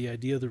like the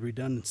idea of the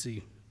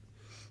redundancy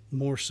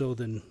more so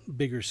than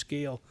bigger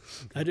scale.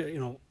 I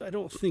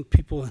don't think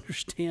people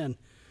understand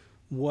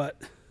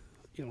what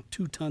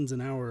 2 tons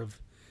an hour of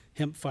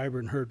hemp fiber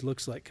and hurd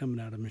looks like coming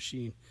out of a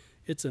machine.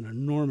 It's an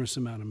enormous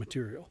amount of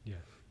material. Yeah,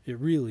 it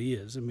really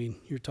is. I mean,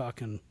 you're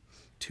talking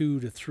 2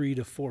 to 3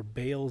 to 4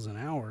 bales an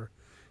hour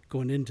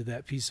going into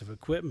that piece of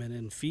equipment,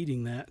 and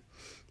feeding that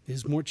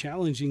is more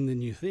challenging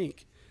than you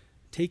think.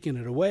 Taking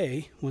it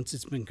away once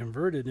it's been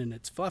converted and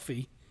it's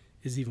fluffy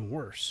is even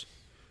worse.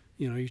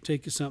 You're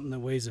taking something that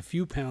weighs a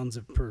few pounds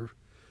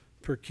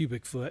per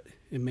cubic foot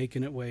and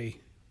making it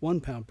weigh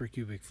 1 pound per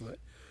cubic foot.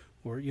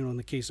 Or, in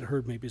the case of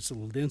hurd, maybe it's a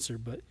little denser,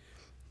 but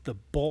the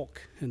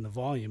bulk and the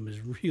volume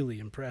is really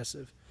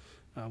impressive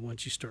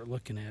once you start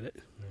looking at it.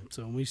 Right.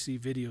 So when we see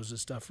videos of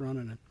stuff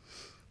running,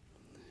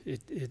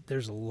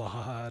 there's a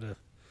lot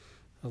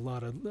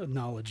of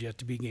knowledge yet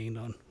to be gained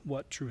on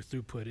what true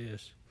throughput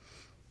is.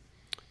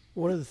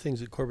 One of the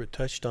things that Corbett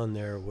touched on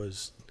there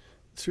was,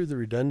 through the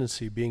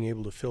redundancy, being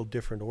able to fill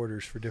different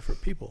orders for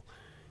different people.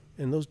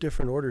 And those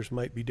different orders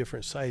might be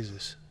different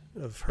sizes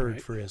of hurd,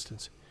 right, for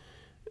instance.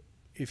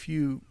 If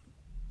you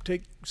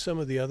take some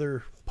of the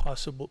other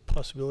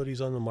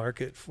possibilities on the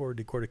market for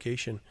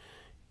decortication,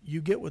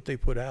 you get what they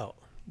put out.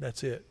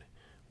 That's it.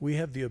 We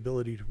have the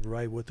ability to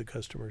provide what the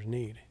customers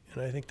need.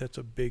 And I think that's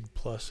a big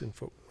plus in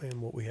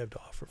what we have to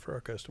offer for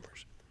our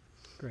customers.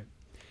 Great.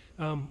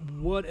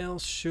 What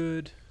else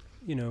should,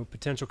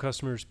 potential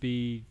customers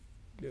be,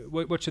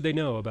 what should they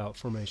know about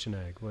Formation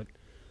Ag?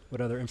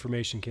 What other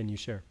information can you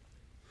share?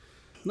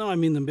 No, I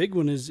mean, the big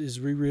one is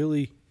we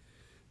really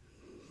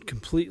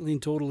completely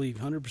and totally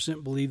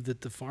 100% believe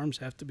that the farms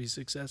have to be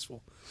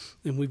successful.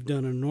 And we've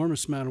done an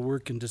enormous amount of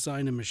work in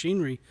design and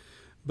machinery,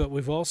 but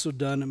we've also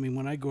done,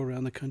 when I go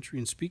around the country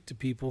and speak to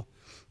people,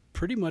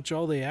 pretty much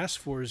all they ask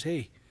for is,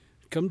 hey,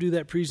 come do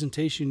that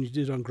presentation you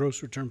did on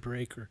gross return per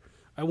acre.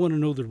 I want to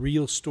know the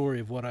real story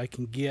of what I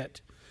can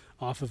get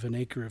off of an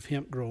acre of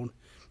hemp grown,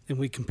 and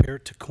we compare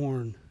it to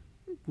corn,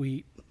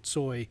 wheat,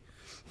 soy,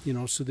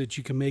 so that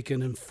you can make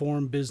an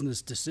informed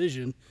business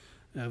decision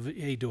of,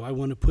 hey, do I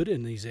want to put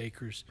in these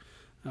acres?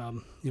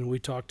 We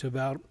talked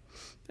about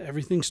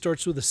everything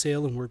starts with a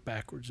sale and work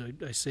backwards.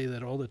 I say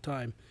that all the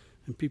time,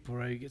 and people are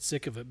ready to get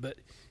sick of it. But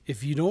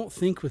if you don't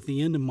think with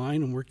the end in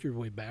mind and work your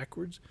way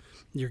backwards,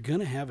 you're going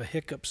to have a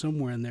hiccup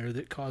somewhere in there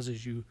that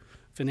causes you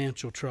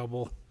financial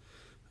trouble,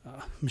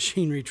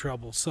 machinery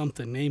trouble,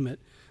 something, name it.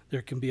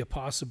 There can be a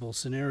possible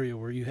scenario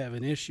where you have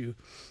an issue.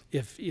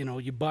 If,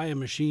 you buy a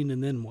machine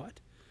and then what?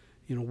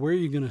 Where are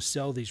you going to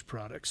sell these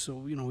products? So,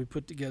 we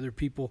put together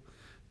people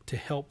to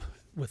help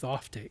with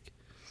offtake.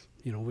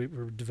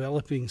 We're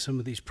developing some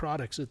of these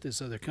products at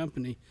this other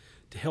company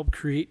to help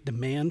create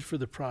demand for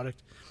the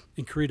product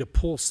and create a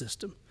pull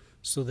system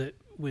so that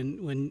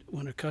when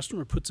a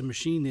customer puts a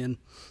machine in,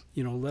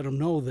 let them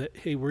know that,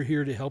 hey, we're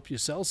here to help you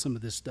sell some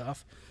of this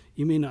stuff.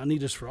 You may not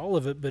need us for all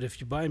of it, but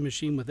if you buy a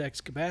machine with X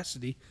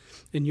capacity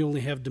and you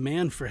only have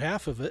demand for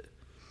half of it,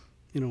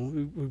 we're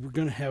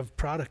going to have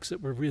products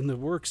that were in the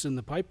works in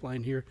the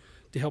pipeline here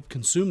to help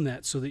consume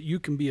that so that you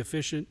can be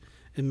efficient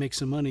and make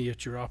some money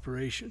at your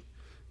operation.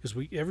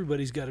 Because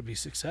everybody's got to be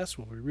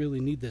successful. We really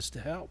need this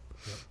to help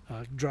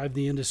drive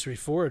the industry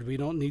forward. We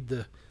don't need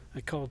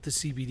I call it the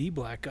CBD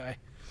black eye.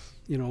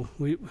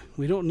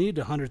 We don't need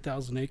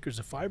 100,000 acres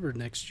of fiber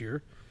next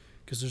year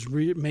because there's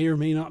may or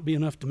may not be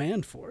enough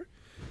demand for it.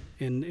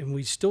 And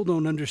we still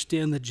don't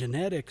understand the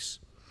genetics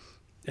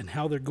and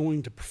how they're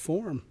going to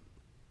perform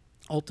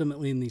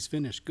ultimately in these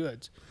finished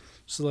goods.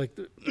 So like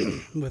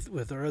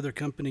with our other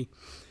company,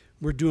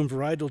 we're doing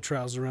varietal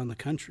trials around the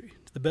country.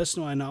 To the best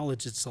of my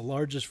knowledge, it's the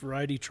largest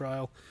variety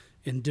trial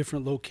in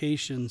different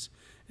locations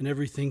and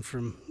everything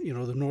from,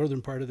 the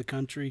northern part of the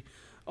country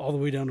all the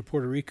way down to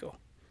Puerto Rico,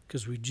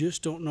 because we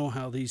just don't know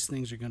how these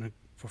things are going to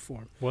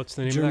perform. What's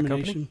the name of that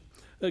company?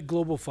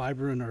 Global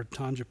Fiber and our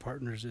Tanja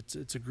partners.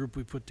 It's a group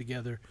we put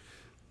together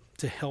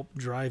to help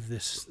drive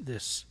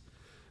this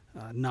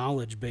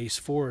knowledge base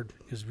forward,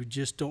 because we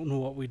just don't know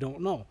what we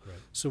don't know. Right.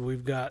 So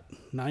we've got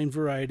 9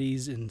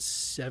 varieties in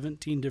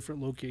 17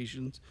 different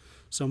locations,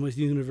 some with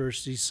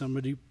universities, some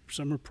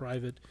are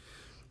private,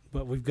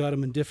 but we've got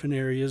them in different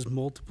areas,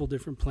 multiple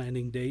different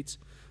planting dates,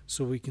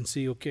 so we can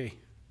see, okay,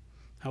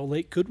 how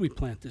late could we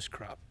plant this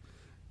crop?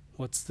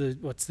 What's the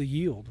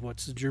yield?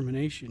 What's the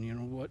germination?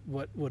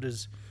 What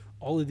is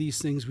all of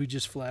these things we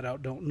just flat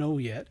out don't know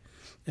yet,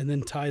 and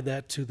then tie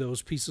that to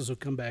those pieces will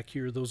come back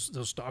here, those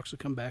stalks will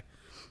come back.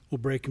 We'll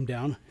break them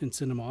down and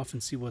send them off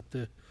and see what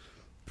the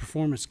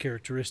performance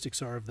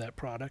characteristics are of that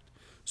product,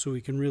 so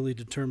we can really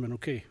determine,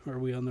 okay, are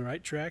we on the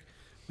right track?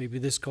 Maybe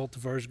this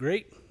cultivar is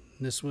great,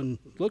 and this one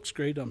looks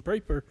great on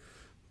paper,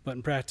 but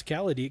in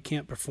practicality it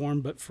can't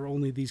perform but for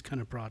only these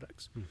kind of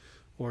products.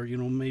 Or,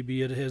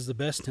 maybe it has the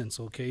best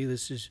tensile. Okay, we're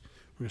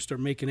going to start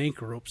making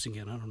anchor ropes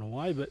again. I don't know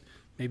why, but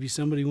maybe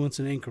somebody wants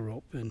an anchor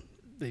rope and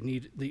they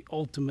need the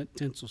ultimate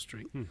tensile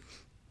strength.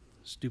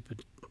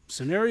 Stupid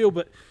scenario,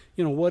 but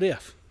what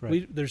if?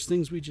 Right. There's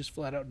things we just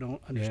flat out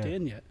don't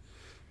understand yet.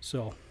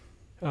 So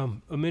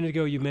a minute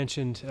ago you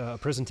mentioned a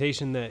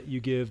presentation that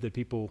you give that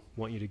people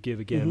want you to give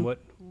again.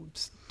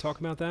 Talk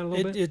about that a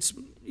little bit. It's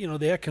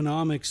the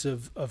economics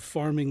of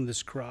farming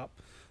this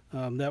crop.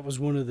 That was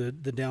one of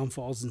the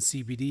downfalls in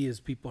CBD, is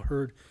people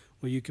heard,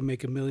 well, you can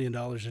make $1 million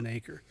an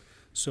acre.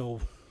 So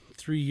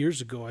 3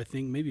 years ago, I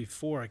think, maybe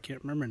 4, I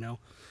can't remember now,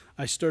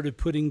 I started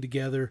putting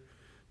together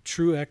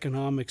true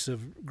economics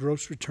of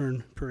gross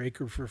return per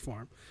acre for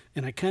farm.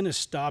 And I kind of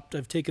stopped.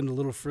 I've taken a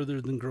little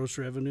further than gross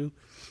revenue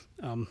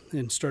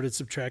and started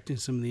subtracting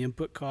some of the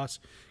input costs,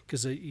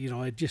 because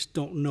I just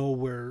don't know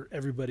where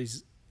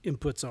everybody's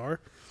inputs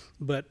are.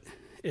 But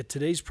at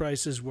today's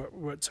prices,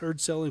 what's hurd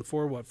selling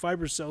for, what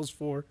fiber sells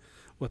for,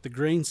 what the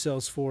grain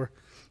sells for,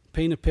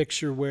 paint a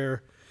picture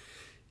where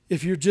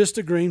if you're just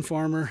a grain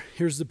farmer,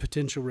 here's the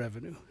potential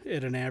revenue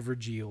at an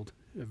average yield,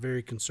 a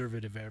very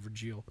conservative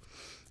average yield.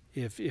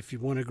 If you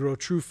want to grow a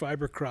true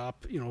fiber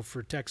crop,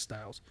 for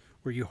textiles,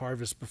 where you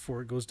harvest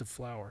before it goes to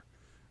flour,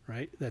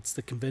 right? That's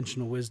the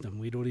conventional wisdom.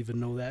 We don't even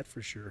know that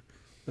for sure,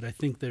 but I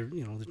think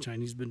the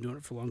Chinese have been doing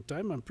it for a long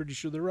time. I'm pretty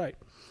sure they're right.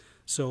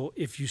 So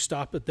if you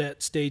stop at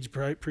that stage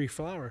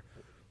pre-flower,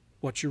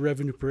 what's your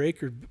revenue per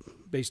acre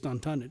based on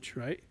tonnage,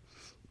 right?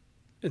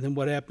 And then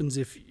what happens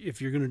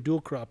if you're going to dual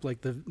crop,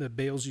 like the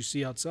bales you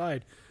see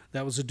outside?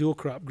 That was a dual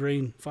crop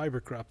grain fiber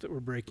crop that we're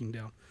breaking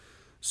down.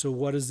 So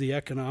what is the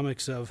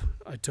economics of,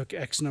 I took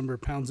X number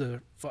of pounds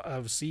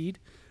of seed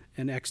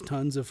and X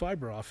tons of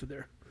fiber off of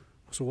there.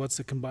 So what's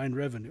the combined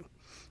revenue?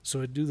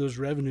 So I do those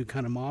revenue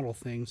kind of model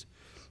things,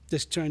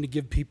 just trying to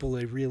give people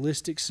a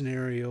realistic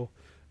scenario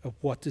of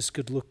what this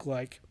could look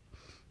like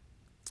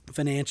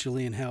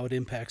financially and how it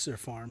impacts their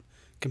farm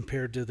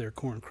compared to their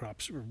corn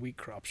crops or wheat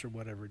crops or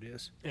whatever it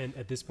is. And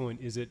at this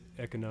point, is it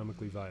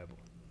economically viable?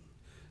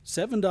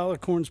 $7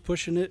 corn's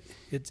pushing it.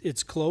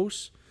 It's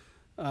close.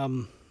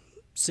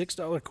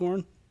 $6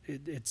 corn,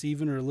 it's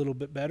even or a little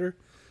bit better.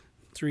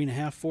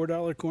 $3.50,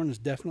 $4 corn is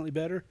definitely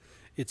better.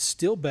 It's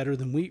still better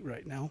than wheat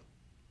right now,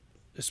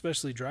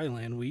 especially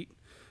dryland wheat.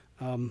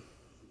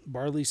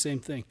 Barley, same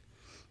thing.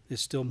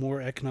 It's still more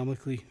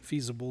economically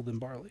feasible than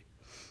barley.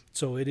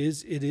 So it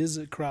is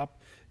a crop,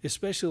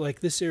 especially like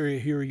this area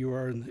here you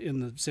are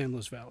in the San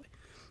Luis Valley.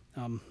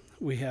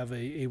 we have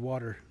a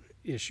water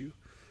issue.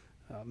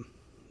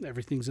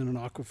 Everything's in an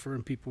aquifer,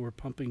 and people were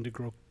pumping to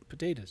grow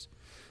potatoes.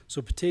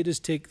 So potatoes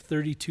take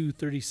 32,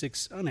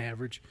 36 on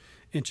average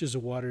inches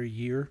of water a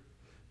year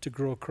to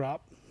grow a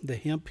crop. The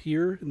hemp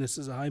here, and this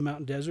is a high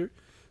mountain desert,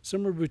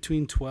 somewhere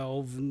between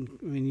 12 and,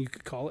 I mean, you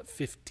could call it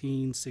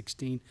 15,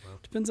 16. Wow.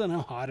 Depends on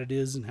how hot it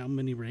is and how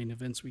many rain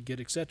events we get,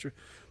 etc.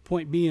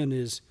 Point being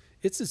is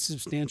it's a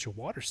substantial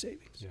water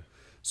savings. Yeah.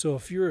 So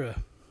if you're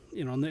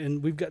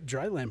and we've got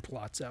dryland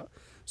plots out.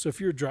 So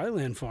if you're a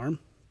dryland farm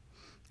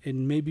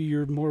and maybe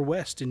you're more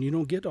west and you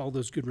don't get all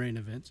those good rain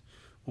events,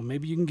 well,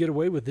 maybe you can get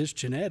away with this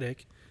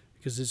genetic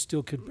because it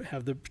still could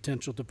have the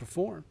potential to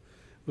perform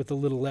with a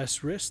little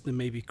less risk than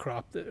maybe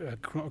a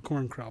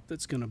corn crop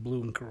that's going to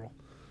bloom and curl.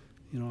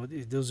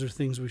 Those are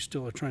things we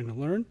still are trying to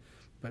learn,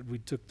 but we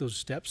took those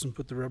steps and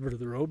put the rubber to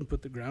the road and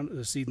put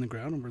the seed in the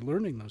ground, and we're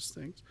learning those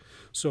things.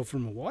 So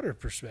from a water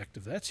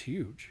perspective, that's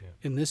huge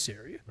in this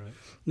area. Right.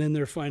 And then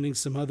they're finding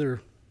some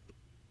other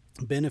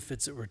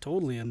benefits that were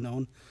totally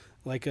unknown,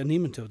 like a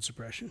nematode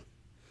suppression.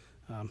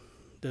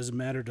 Doesn't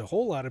matter to a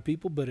whole lot of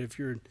people, but if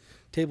you're in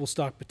table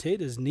stock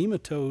potatoes,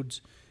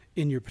 nematodes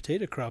in your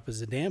potato crop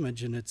is a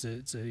damage, and it's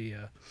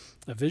a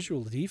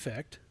visual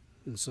defect,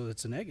 and so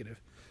it's a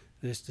negative.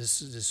 This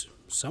is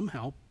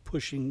somehow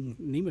pushing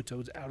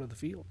nematodes out of the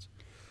fields.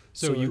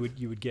 So you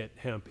would get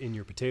hemp in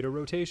your potato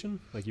rotation,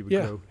 like you would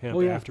grow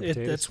hemp after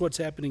potatoes. That's what's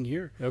happening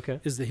here. Okay.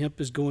 Is the hemp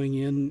is going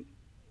in,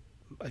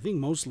 I think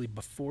mostly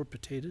before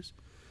potatoes,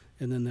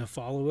 and then they'll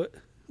follow it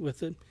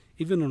with it.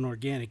 Even in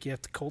organic, you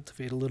have to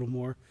cultivate a little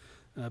more,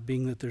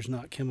 being that there's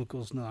not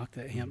chemicals to knock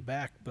that hemp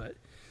back. But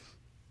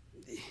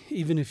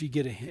even if you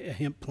get a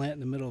hemp plant in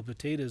the middle of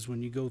potatoes,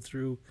 when you go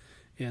through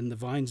and the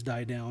vines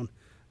die down,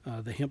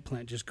 the hemp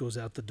plant just goes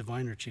out the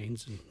diviner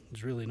chains, and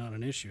it's really not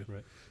an issue.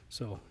 Right.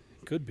 So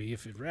it could be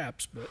if it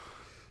wraps, but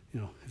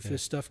if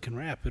this stuff can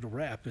wrap, it'll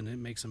wrap, and it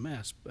makes a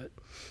mess. But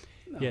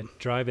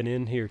driving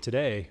in here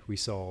today, we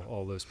saw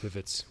all those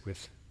pivots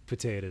with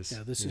potatoes.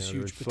 Yeah, this is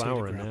huge. They're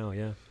flowering potato ground.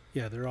 now.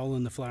 Yeah, they're all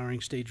in the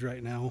flowering stage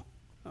right now.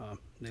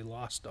 They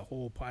lost a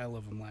whole pile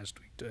of them last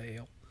week to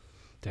hail.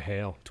 To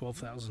hail.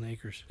 12,000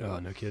 acres. Oh,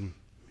 no kidding.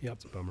 Yep.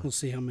 That's a bummer. We'll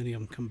see how many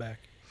of them come back.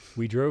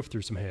 We drove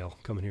through some hail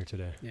coming here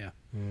today. Yeah.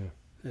 Yeah.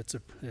 That's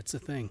a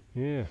thing.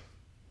 Yeah.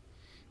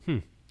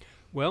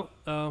 Well,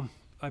 I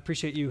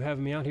appreciate you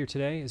having me out here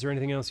today. Is there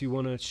anything else you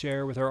want to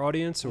share with our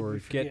audience,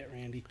 or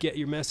Randy? Get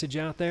your message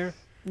out there?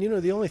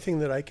 The only thing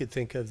that I could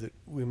think of that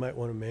we might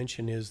want to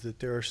mention is that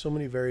there are so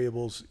many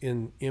variables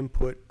in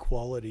input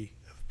quality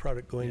of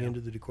product going into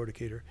the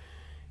decorticator.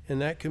 And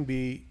that can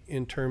be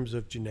in terms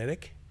of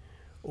genetic,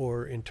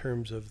 or in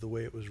terms of the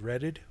way it was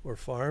redded or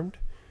farmed,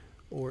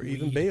 or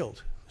even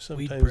baled.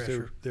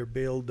 Sometimes they're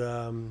baled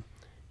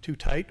too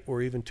tight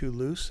or even too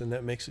loose, and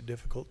that makes it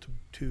difficult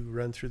to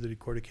run through the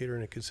decorticator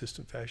in a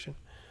consistent fashion.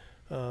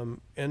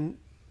 And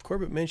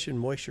Corbett mentioned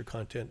moisture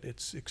content.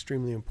 It's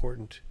extremely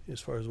important as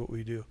far as what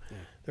we do. Yeah.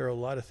 There are a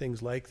lot of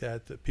things like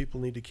that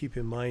people need to keep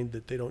in mind,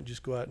 that they don't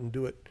just go out and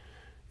do it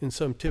in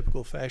some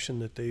typical fashion,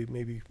 that they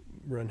maybe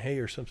run hay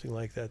or something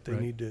like that. They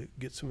need to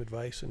get some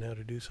advice on how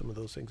to do some of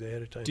those things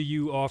ahead of time. Do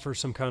you offer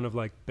some kind of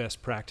like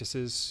best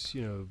practices,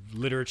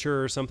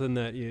 literature or something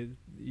that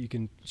you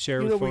can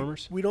share with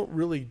farmers? We don't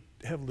really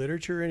have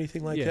literature or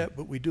anything like that,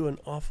 but we do an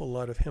awful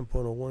lot of Hemp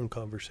 101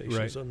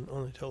 conversations on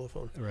the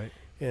telephone. Right.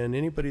 And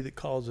anybody that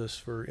calls us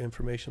for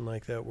information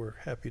like that, we're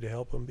happy to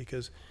help them,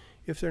 because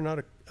if they're not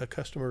a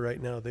customer right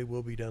now, they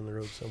will be down the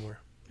road somewhere.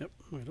 Yep,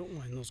 we don't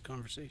mind those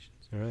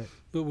conversations. All right.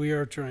 But we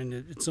are trying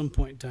to, at some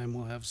point in time,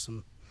 we'll have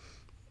some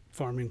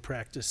farming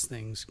practice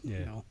things,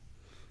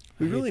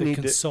 We really need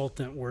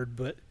consultant word,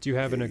 but... Do you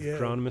have an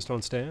agronomist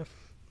on staff?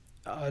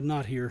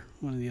 Not here.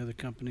 One of the other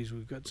companies,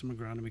 we've got some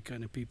agronomy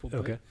kind of people.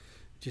 Okay.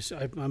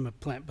 But I'm a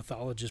plant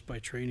pathologist by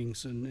training,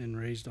 and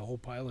raised a whole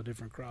pile of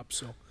different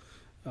crops.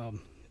 So,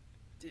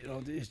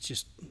 it's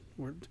just,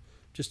 we're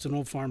just an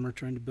old farmer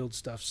trying to build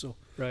stuff. So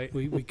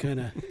we kind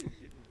of,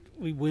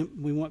 we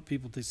want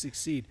people to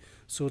succeed.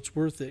 So it's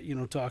worth it,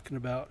 talking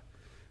about,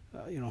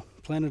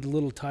 plant it a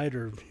little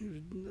tighter.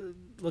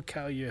 Look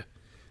how you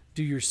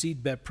do your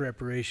seed bed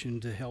preparation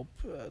to help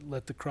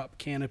let the crop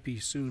canopy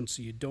soon,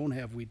 so you don't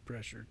have weed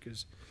pressure,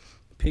 because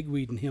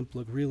pigweed and hemp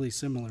look really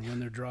similar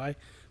when they're dry,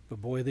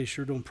 but boy, they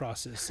sure don't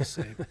process the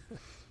same.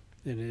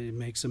 And it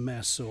makes a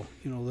mess. So,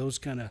 those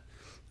kind of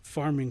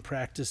farming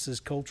practices,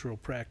 cultural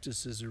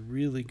practices, are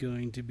really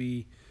going to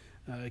be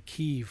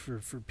key for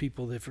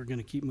people if we're going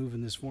to keep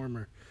moving this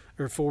forward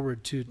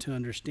to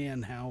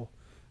understand how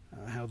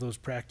those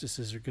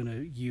practices are going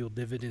to yield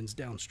dividends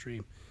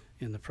downstream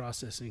in the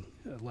processing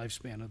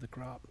lifespan of the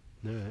crop.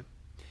 All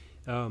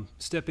right.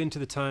 Step into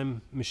the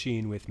time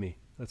machine with me.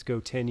 Let's go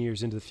 10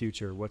 years into the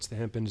future. What's the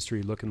hemp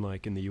industry looking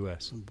like in the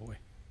U.S.? Oh, boy.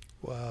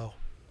 Wow.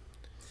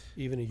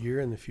 Even a year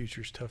in the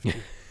future is tough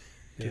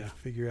to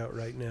figure out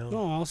right now.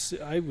 No,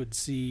 I would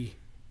see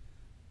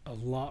a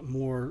lot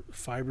more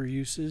fiber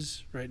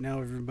uses. Right now,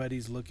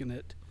 everybody's looking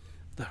at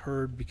the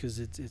hurd because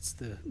it's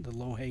the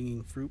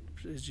low-hanging fruit,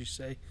 as you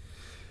say.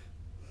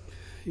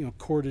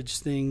 cordage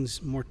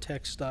things, more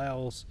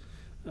textiles,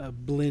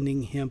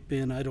 blending hemp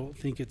in. I don't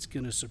think it's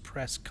going to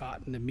suppress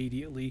cotton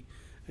immediately,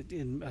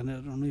 and I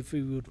don't know if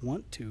we would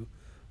want to.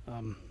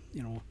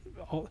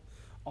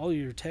 All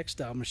your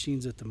textile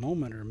machines at the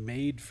moment are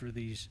made for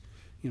these,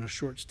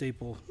 short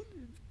staple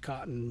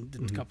cotton,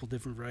 a couple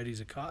different varieties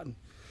of cotton.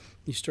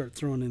 You start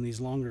throwing in these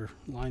longer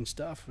line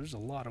stuff, there's a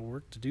lot of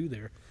work to do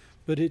there.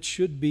 But it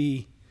should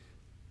be,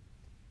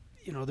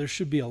 there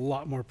should be a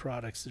lot more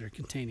products that are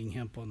containing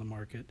hemp on the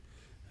market,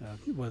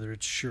 whether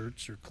it's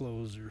shirts or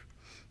clothes or,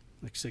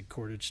 like I said,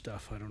 cordage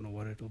stuff. I don't know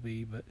what it'll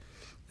be.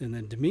 And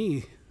then to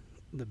me,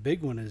 the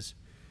big one is,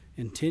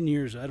 in 10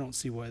 years, I don't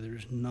see why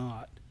there's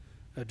not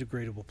a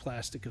degradable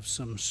plastic of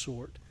some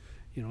sort.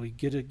 You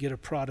get a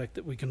product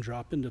that we can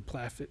drop into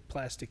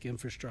plastic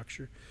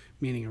infrastructure,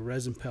 meaning a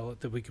resin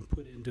pellet that we can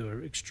put into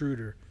an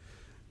extruder.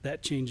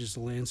 That changes the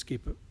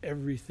landscape of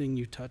everything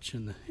you touch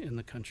in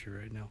the country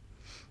right now.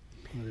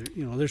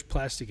 There's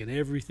plastic in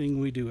everything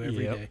we do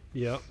every day.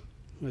 Yep.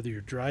 Whether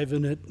you're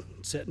driving it,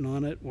 sitting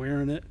on it,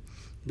 wearing it,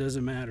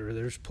 doesn't matter.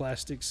 There's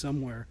plastic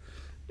somewhere,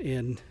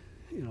 and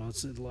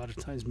it's a lot of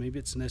times maybe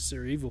it's a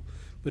necessary evil.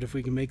 But if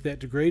we can make that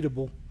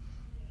degradable,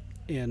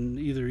 and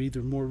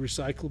either more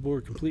recyclable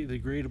or completely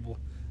degradable,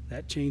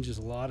 that changes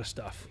a lot of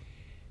stuff.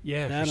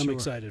 Yeah, that I'm sure.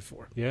 excited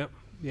for. Yeah.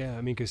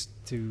 I mean, because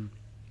to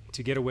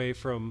get away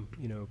from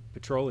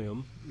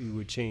petroleum, you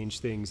would change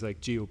things like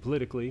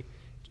geopolitically,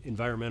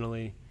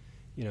 environmentally.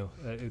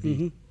 It'd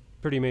be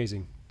pretty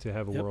amazing to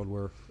have a world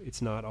where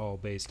it's not all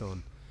based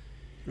on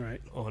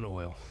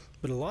oil.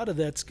 But a lot of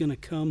that's going to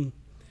come.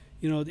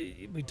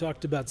 We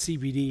talked about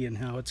CBD and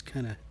how it's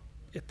kind of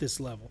at this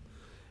level.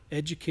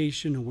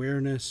 Education,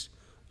 awareness,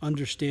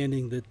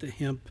 understanding that the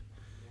hemp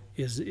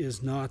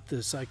is not the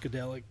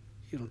psychedelic,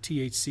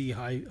 THC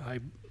high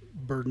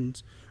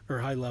burdens or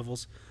high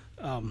levels.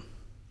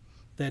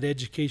 That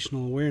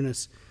educational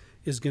awareness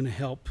is going to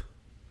help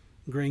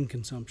grain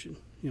consumption.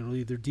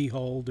 Either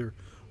dehulled or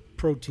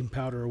protein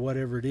powder or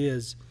whatever it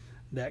is.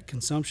 That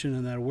consumption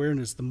and that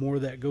awareness, the more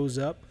that goes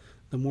up,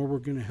 the more we're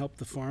going to help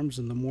the farms,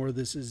 and the more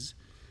this is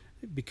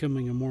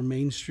becoming a more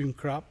mainstream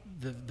crop,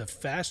 the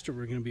faster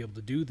we're going to be able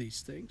to do these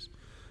things.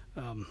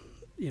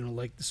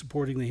 Like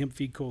supporting the Hemp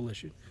Feed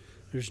Coalition.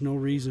 There's no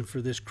reason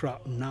for this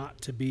crop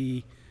not to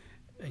be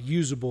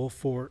usable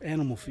for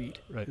animal feed.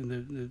 Right.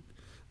 And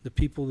the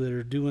people that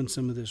are doing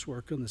some of this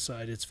work on the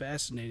side, it's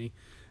fascinating,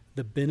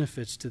 the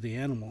benefits to the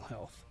animal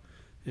health.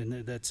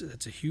 And that's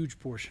a huge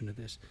portion of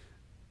this.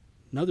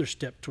 Another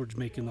step towards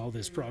making all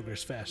this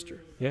progress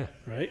faster. Yeah.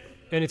 Right?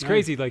 And it's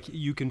crazy, like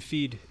you can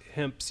feed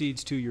hemp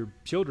seeds to your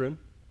children,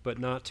 but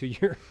not to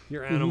your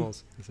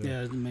animals. So.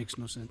 Yeah, it makes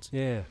no sense.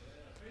 Yeah.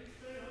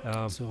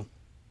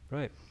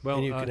 Right. Well,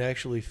 and you can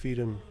actually feed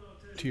them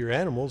to your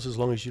animals as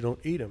long as you don't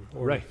eat them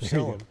or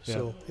sell them. Yeah.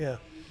 So,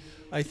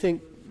 I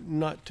think,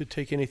 not to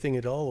take anything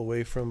at all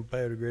away from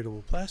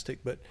biodegradable plastic,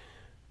 but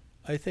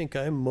I think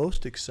I'm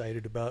most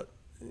excited about,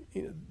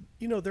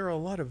 there are a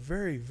lot of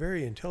very,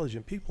 very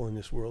intelligent people in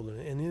this world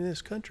and in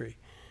this country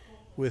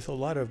with a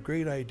lot of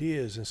great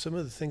ideas, and some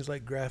of the things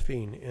like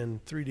graphene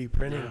and 3D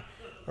printing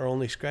are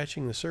only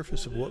scratching the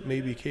surface of what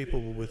may be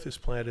capable with this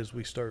plant as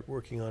we start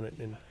working on it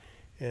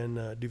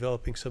and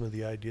developing some of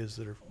the ideas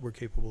that we're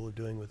capable of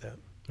doing with that.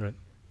 Right.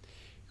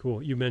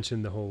 Cool. You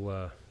mentioned the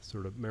whole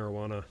sort of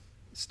marijuana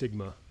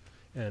stigma,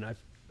 and I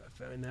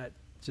find that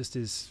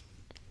it's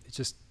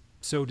just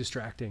so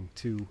distracting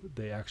to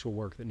the actual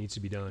work that needs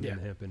to be done in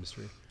the hemp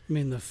industry. I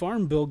mean, the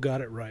Farm Bill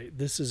got it right.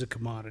 This is a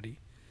commodity.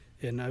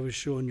 And I was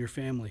showing your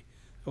family,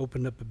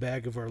 opened up a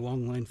bag of our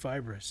long line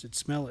fibrous. It'd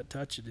smell it,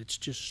 touch it. It's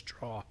just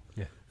straw.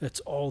 Yeah. That's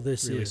all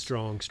this really is.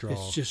 Strong straw.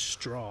 It's just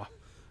straw.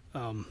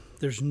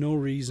 There's no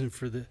reason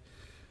for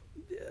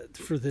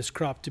this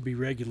crop to be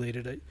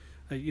regulated.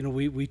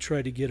 We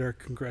try to get our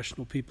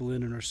congressional people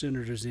in and our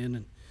senators in,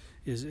 and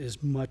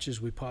as much as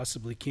we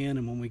possibly can.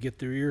 And when we get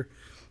their ear,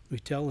 we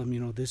tell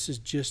them, this is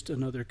just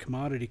another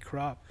commodity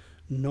crop.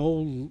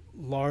 No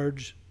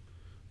large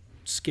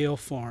scale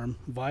farm,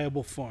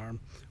 viable farm,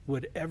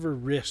 would ever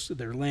risk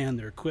their land,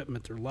 their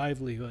equipment, their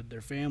livelihood,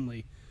 their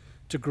family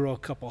to grow a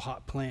couple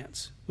hot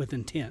plants with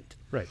intent.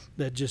 Right.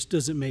 That just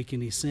doesn't make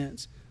any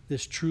sense.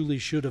 This truly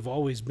should have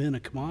always been a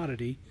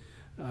commodity,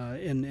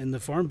 and the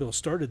Farm Bill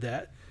started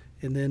that.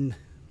 And then,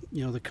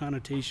 the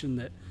connotation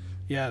that,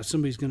 if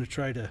somebody's going to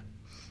try to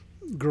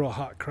grow a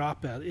hot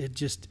crop out,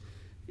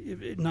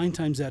 9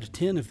 times out of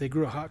 10, if they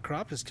grew a hot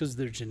crop, it's because of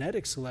their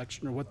genetic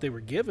selection or what they were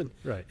given.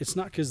 Right. It's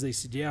not because they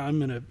said, I'm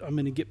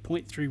gonna get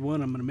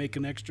 0.31, I'm gonna make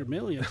an extra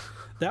million.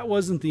 That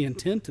wasn't the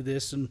intent of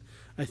this, and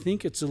I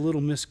think it's a little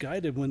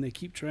misguided when they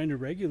keep trying to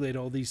regulate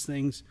all these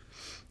things,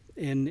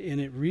 and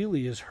it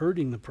really is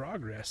hurting the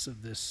progress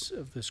of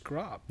this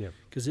crop. Yeah.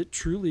 Because it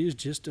truly is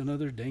just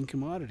another dang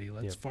commodity.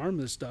 Let's farm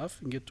this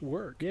stuff and get to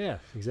work. Yeah,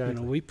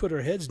 exactly. We put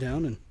our heads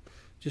down and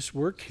just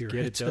work here.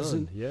 Get it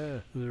done.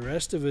 Yeah. The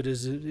rest of it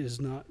is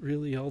not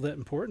really all that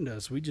important to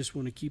us. We just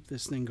want to keep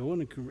this thing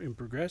going and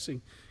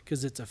progressing,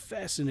 because it's a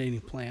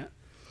fascinating plant,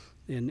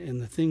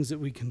 and the things that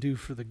we can do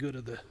for the good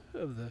of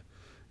the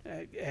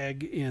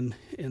ag in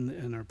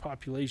our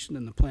population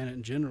and the planet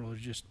in general,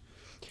 is just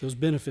those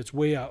benefits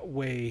way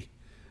outweigh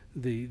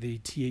the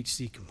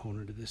THC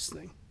component of this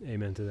thing.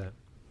 Amen to that.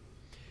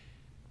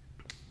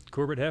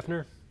 Corbett,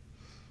 Hefner,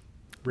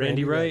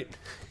 Randy Wright.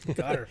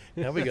 Got her.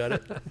 Now we got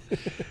it.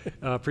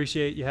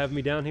 Appreciate you having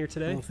me down here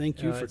today. Well,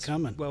 thank you for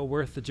coming. Well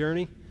worth the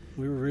journey.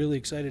 We were really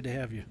excited to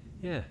have you.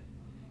 Yeah,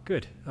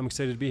 good. I'm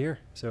excited to be here.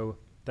 So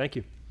thank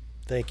you.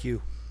 Thank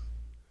you.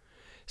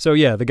 So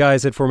yeah, the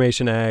guys at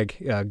Formation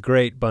Ag,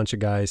 great bunch of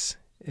guys.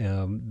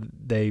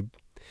 They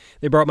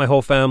brought my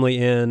whole family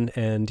in,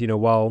 and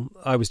while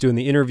I was doing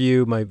the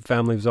interview, my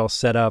family was all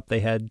set up.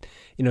 They had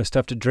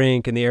stuff to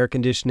drink and the air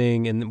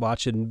conditioning and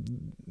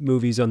watching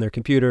movies on their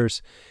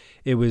computers.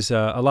 It was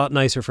a lot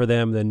nicer for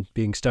them than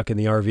being stuck in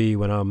the RV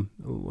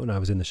when I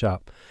was in the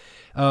shop.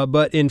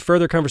 But in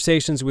further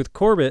conversations with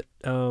Corbett,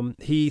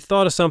 he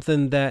thought of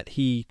something that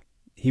he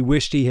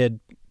wished he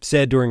had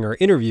said during our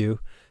interview.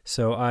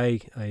 So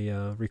I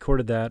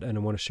recorded that, and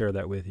I want to share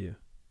that with you.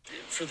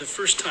 For the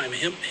first time,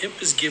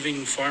 hemp is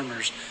giving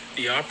farmers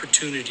the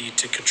opportunity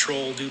to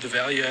do the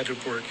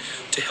value-added work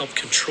to help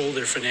control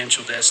their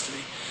financial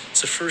destiny.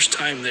 It's the first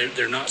time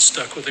they're not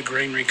stuck with a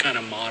granary kind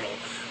of model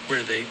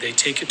where they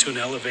take it to an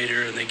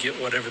elevator and they get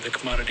whatever the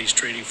commodity's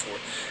trading for.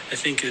 I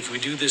think if we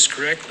do this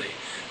correctly,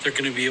 they're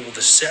going to be able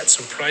to set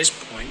some price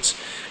points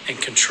and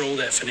control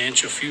that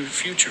financial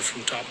future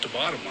from top to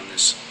bottom on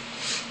this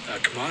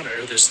commodity,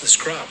 or this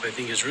crop. I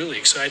think is really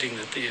exciting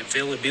that the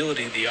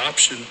availability, the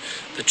option,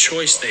 the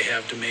choice they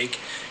have to make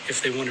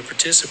if they want to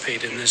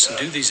participate in this and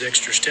do these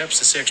extra steps,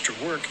 this extra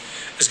work,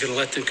 is going to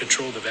let them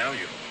control the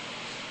value.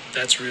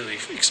 That's really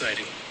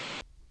exciting.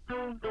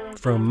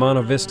 From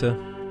Monte Vista,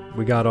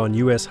 we got on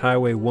U.S.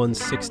 Highway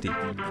 160.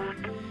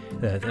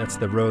 That's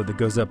the road that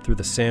goes up through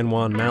the San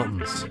Juan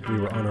Mountains. We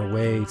were on our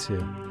way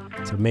to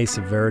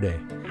Mesa Verde,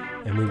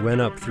 and we went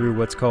up through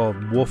what's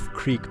called Wolf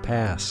Creek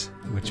Pass,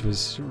 which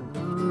was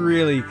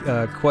really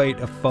quite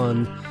a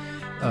fun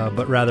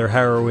but rather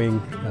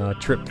harrowing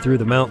trip through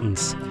the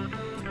mountains.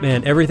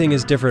 Man, everything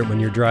is different when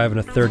you're driving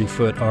a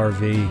 30-foot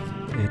RV.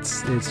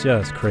 It's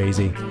just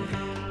crazy.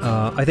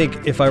 I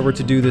think if I were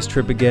to do this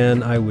trip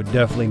again, I would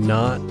definitely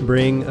not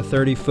bring a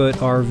 30-foot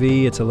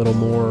RV. It's a little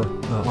more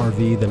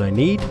RV than I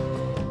need.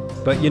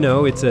 But,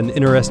 it's an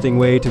interesting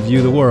way to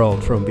view the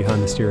world from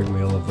behind the steering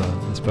wheel of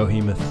this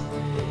behemoth.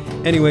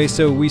 Anyway,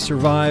 so we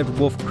survived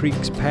Wolf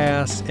Creek's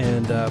Pass,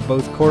 and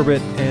both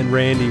Corbett and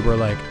Randy were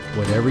like,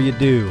 whatever you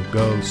do,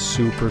 go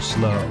super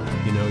slow.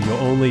 You'll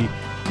only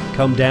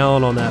come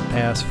down on that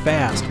pass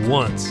fast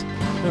once.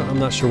 I'm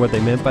not sure what they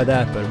meant by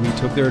that, but we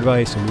took their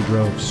advice and we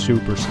drove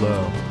super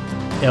slow.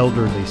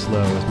 Elderly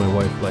slow, as my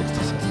wife likes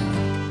to say.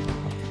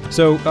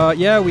 So,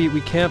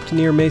 we camped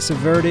near Mesa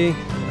Verde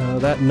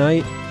that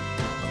night,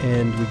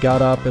 and we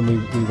got up and we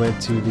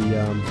went to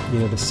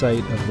the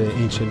site of the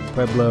ancient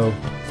Pueblo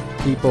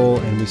people,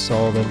 and we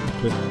saw the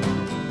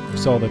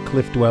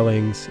cliff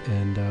dwellings,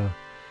 and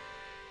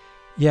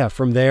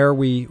from there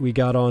we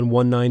got on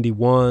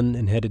 191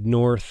 and headed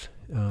north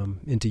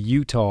into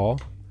Utah,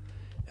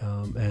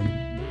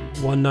 and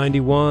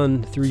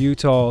 191 through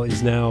Utah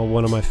is now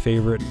one of my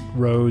favorite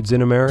roads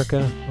in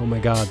America. Oh my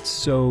God,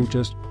 so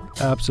just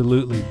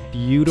absolutely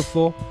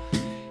beautiful,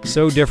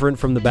 so different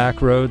from the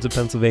back roads of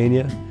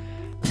Pennsylvania,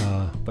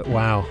 but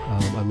wow,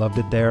 I loved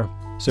it there.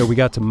 So we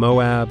got to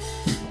Moab.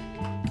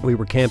 We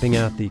were camping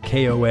at the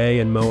KOA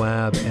in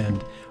Moab,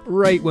 and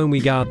right when we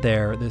got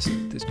there, this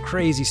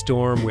crazy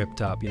storm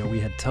whipped up. We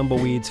had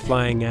tumbleweeds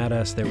flying at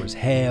us. There was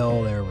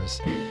hail. There was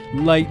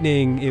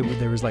lightning.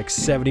 There was like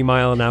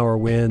 70-mile-an-hour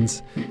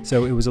winds.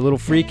 So it was a little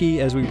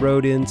freaky as we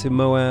rode into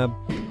Moab,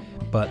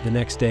 but the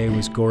next day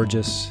was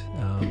gorgeous.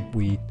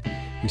 We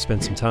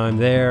spent some time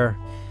there,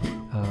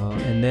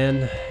 and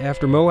then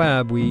after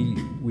Moab, we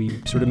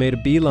sort of made a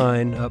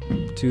beeline up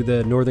to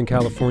the Northern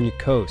California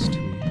coast.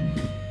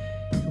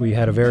 We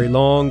had a very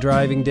long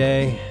driving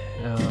day.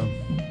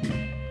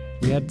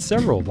 We had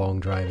several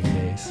long driving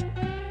days.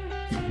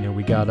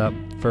 We got up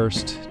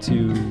first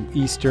to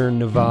eastern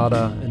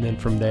Nevada, and then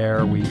from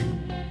there we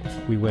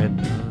went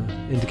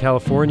into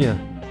California.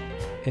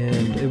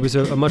 And it was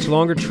a much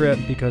longer trip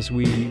because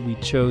we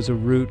chose a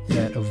route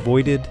that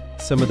avoided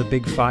some of the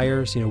big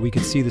fires. We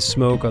could see the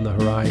smoke on the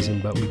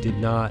horizon, but we did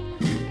not,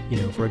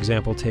 for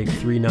example, take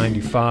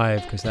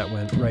 395 because that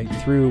went right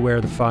through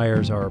where the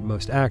fires are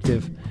most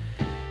active.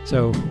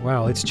 So,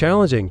 wow, it's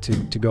challenging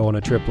to go on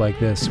a trip like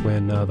this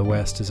when the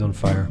West is on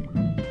fire.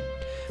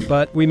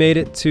 But we made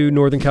it to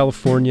Northern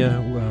California.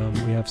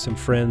 We have some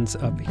friends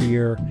up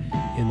here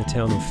in the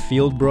town of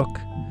Fieldbrook.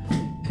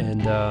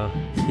 And,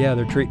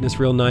 they're treating us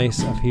real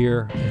nice up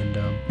here. And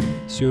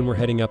soon we're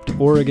heading up to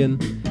Oregon,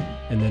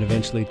 and then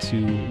eventually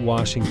to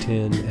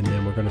Washington. And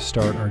then we're going to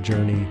start our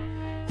journey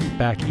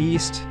back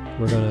east.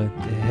 We're going to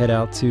head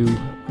out to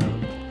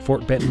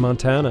Fort Benton,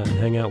 Montana, and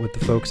hang out with the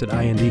folks at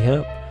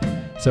Hemp.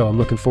 So I'm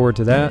looking forward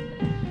to that.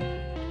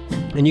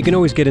 And you can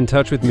always get in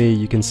touch with me.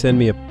 You can send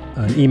me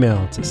an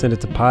email. Send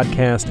it to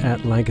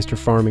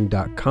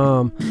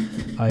podcast@lancasterfarming.com.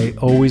 I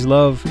always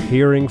love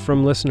hearing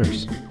from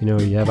listeners. You know,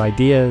 you have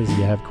ideas,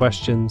 you have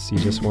questions, you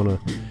just want to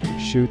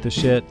shoot the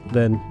shit,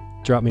 then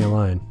drop me a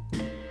line.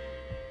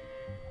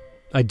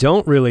 I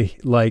don't really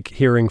like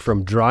hearing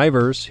from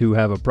drivers who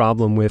have a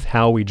problem with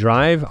how we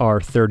drive our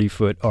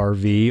 30-foot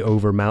RV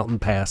over mountain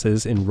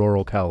passes in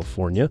rural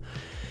California.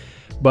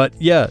 But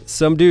yeah,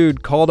 some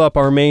dude called up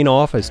our main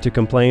office to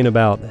complain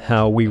about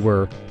how we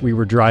were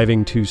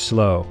driving too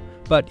slow.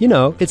 But, you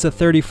know, it's a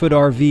 30-foot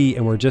RV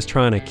and we're just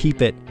trying to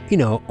keep it, you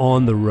know,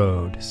 on the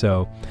road.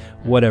 So,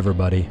 whatever,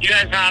 buddy. You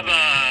guys have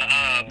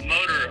a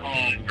motor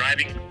home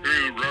driving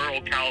through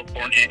rural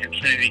California in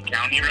Trinity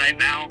County right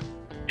now.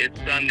 It's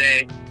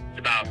Sunday. It's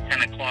about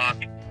 10 o'clock,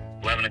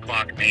 11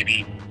 o'clock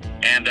maybe.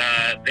 And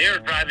they're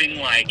driving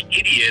like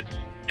idiots,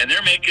 and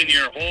they're making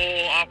your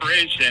whole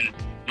operation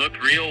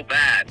look real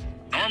bad.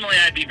 Normally,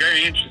 I'd be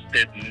very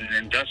interested in an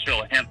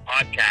industrial hemp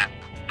podcast,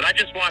 but I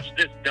just watched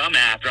this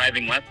dumbass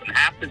driving less than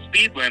half the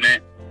speed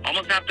limit,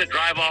 almost have to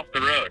drive off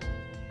the road.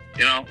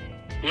 You know,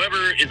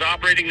 whoever is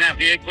operating that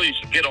vehicle, you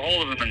should get a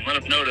hold of them and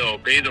let them know to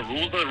obey the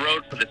rules of the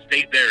road for the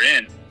state they're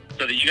in,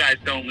 so that you guys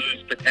don't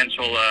lose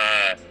potential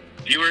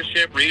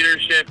viewership,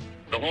 readership,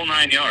 the whole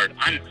 9 yards.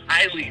 I'm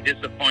highly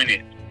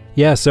disappointed.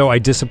 Yeah, so I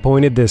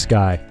disappointed this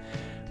guy.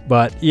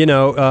 But, you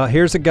know,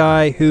 here's a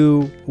guy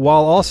who,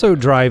 while also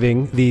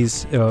driving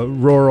these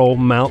rural,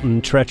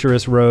 mountain,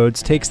 treacherous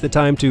roads, takes the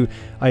time to,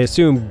 I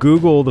assume,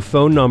 Google the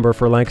phone number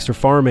for Lancaster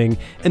Farming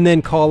and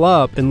then call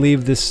up and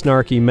leave this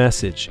snarky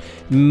message.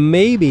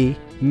 Maybe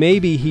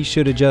he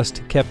should have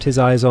just kept his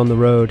eyes on the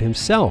road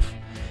himself,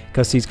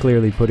 because he's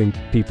clearly putting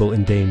people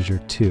in danger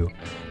too.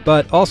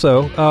 But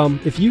also,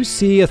 if you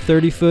see a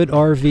 30-foot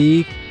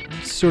RV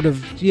sort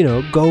of, you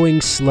know, going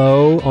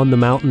slow on the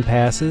mountain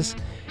passes,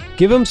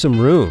 give them some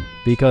room,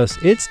 because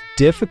it's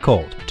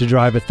difficult to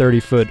drive a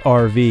 30-foot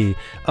RV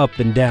up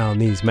and down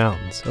these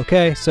mountains.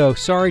 Okay, so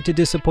sorry to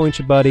disappoint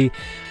you, buddy,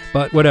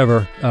 but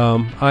whatever.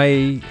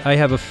 I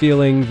have a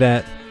feeling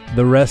that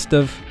the rest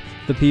of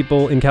the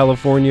people in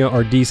California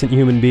are decent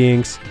human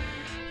beings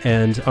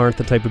and aren't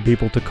the type of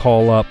people to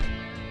call up,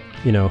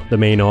 you know, the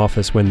main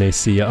office when they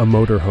see a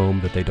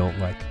motorhome that they don't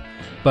like.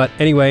 But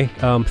anyway,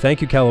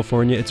 thank you,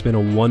 California. It's been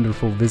a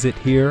wonderful visit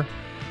here.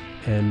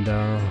 And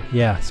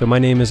yeah, so my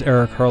name is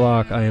Eric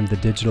Herlock. I am the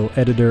digital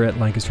editor at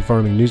Lancaster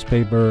Farming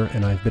Newspaper,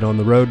 and I've been on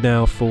the road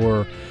now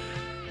for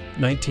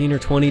 19 or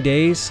 20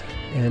 days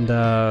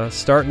and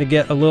starting to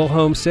get a little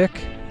homesick.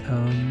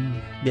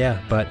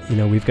 Yeah, but you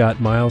know, we've got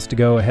miles to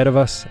go ahead of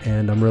us,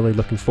 and I'm really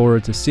looking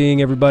forward to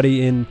seeing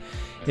everybody in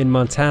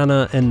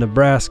Montana and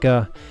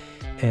Nebraska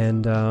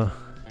and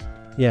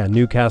yeah,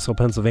 Newcastle,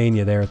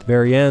 Pennsylvania there at the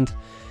very end.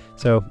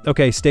 So,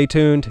 okay, stay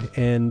tuned,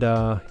 and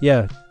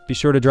yeah, be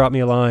sure to drop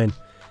me a line.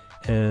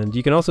 And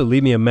you can also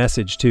leave me a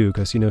message too,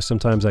 because, you know,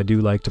 sometimes I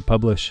do like to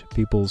publish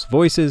people's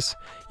voices.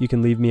 You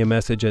can leave me a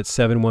message at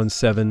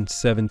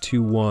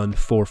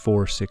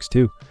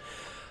 717-721-4462.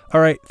 All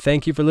right,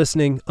 thank you for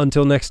listening.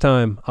 Until next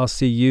time, I'll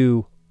see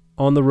you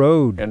on the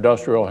road.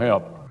 Industrial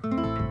hemp.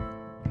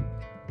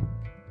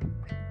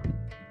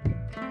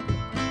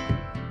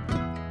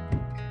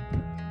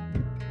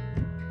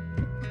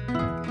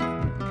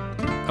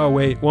 Oh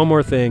wait, one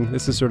more thing.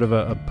 This is sort of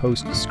a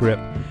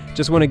postscript.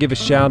 Just want to give a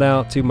shout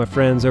out to my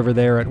friends over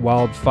there at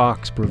Wild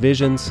Fox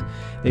Provisions.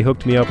 They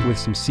hooked me up with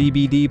some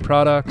CBD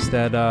products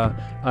that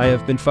I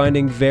have been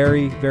finding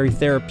very, very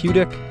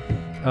therapeutic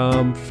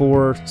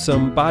for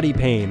some body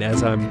pain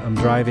as I'm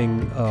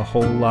driving a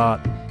whole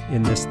lot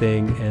in this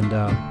thing. And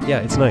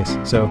yeah, it's nice.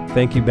 So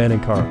thank you, Ben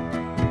and Carl.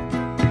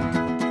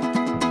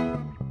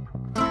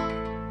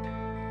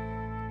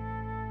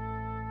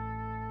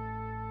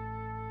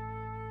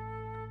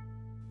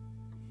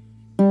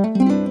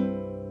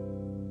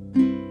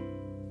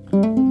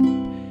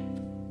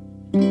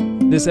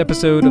 This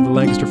episode of the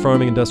Lancaster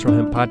Farming Industrial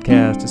Hemp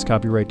Podcast is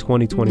copyright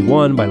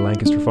 2021 by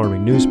Lancaster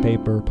Farming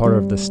Newspaper, part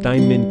of the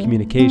Steinman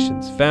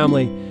Communications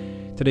family.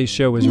 Today's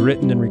show was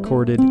written and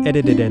recorded,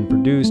 edited and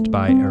produced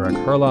by Eric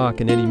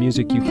Herlock, and any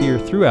music you hear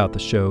throughout the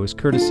show is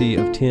courtesy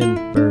of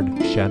Tin Bird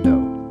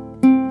Shadow.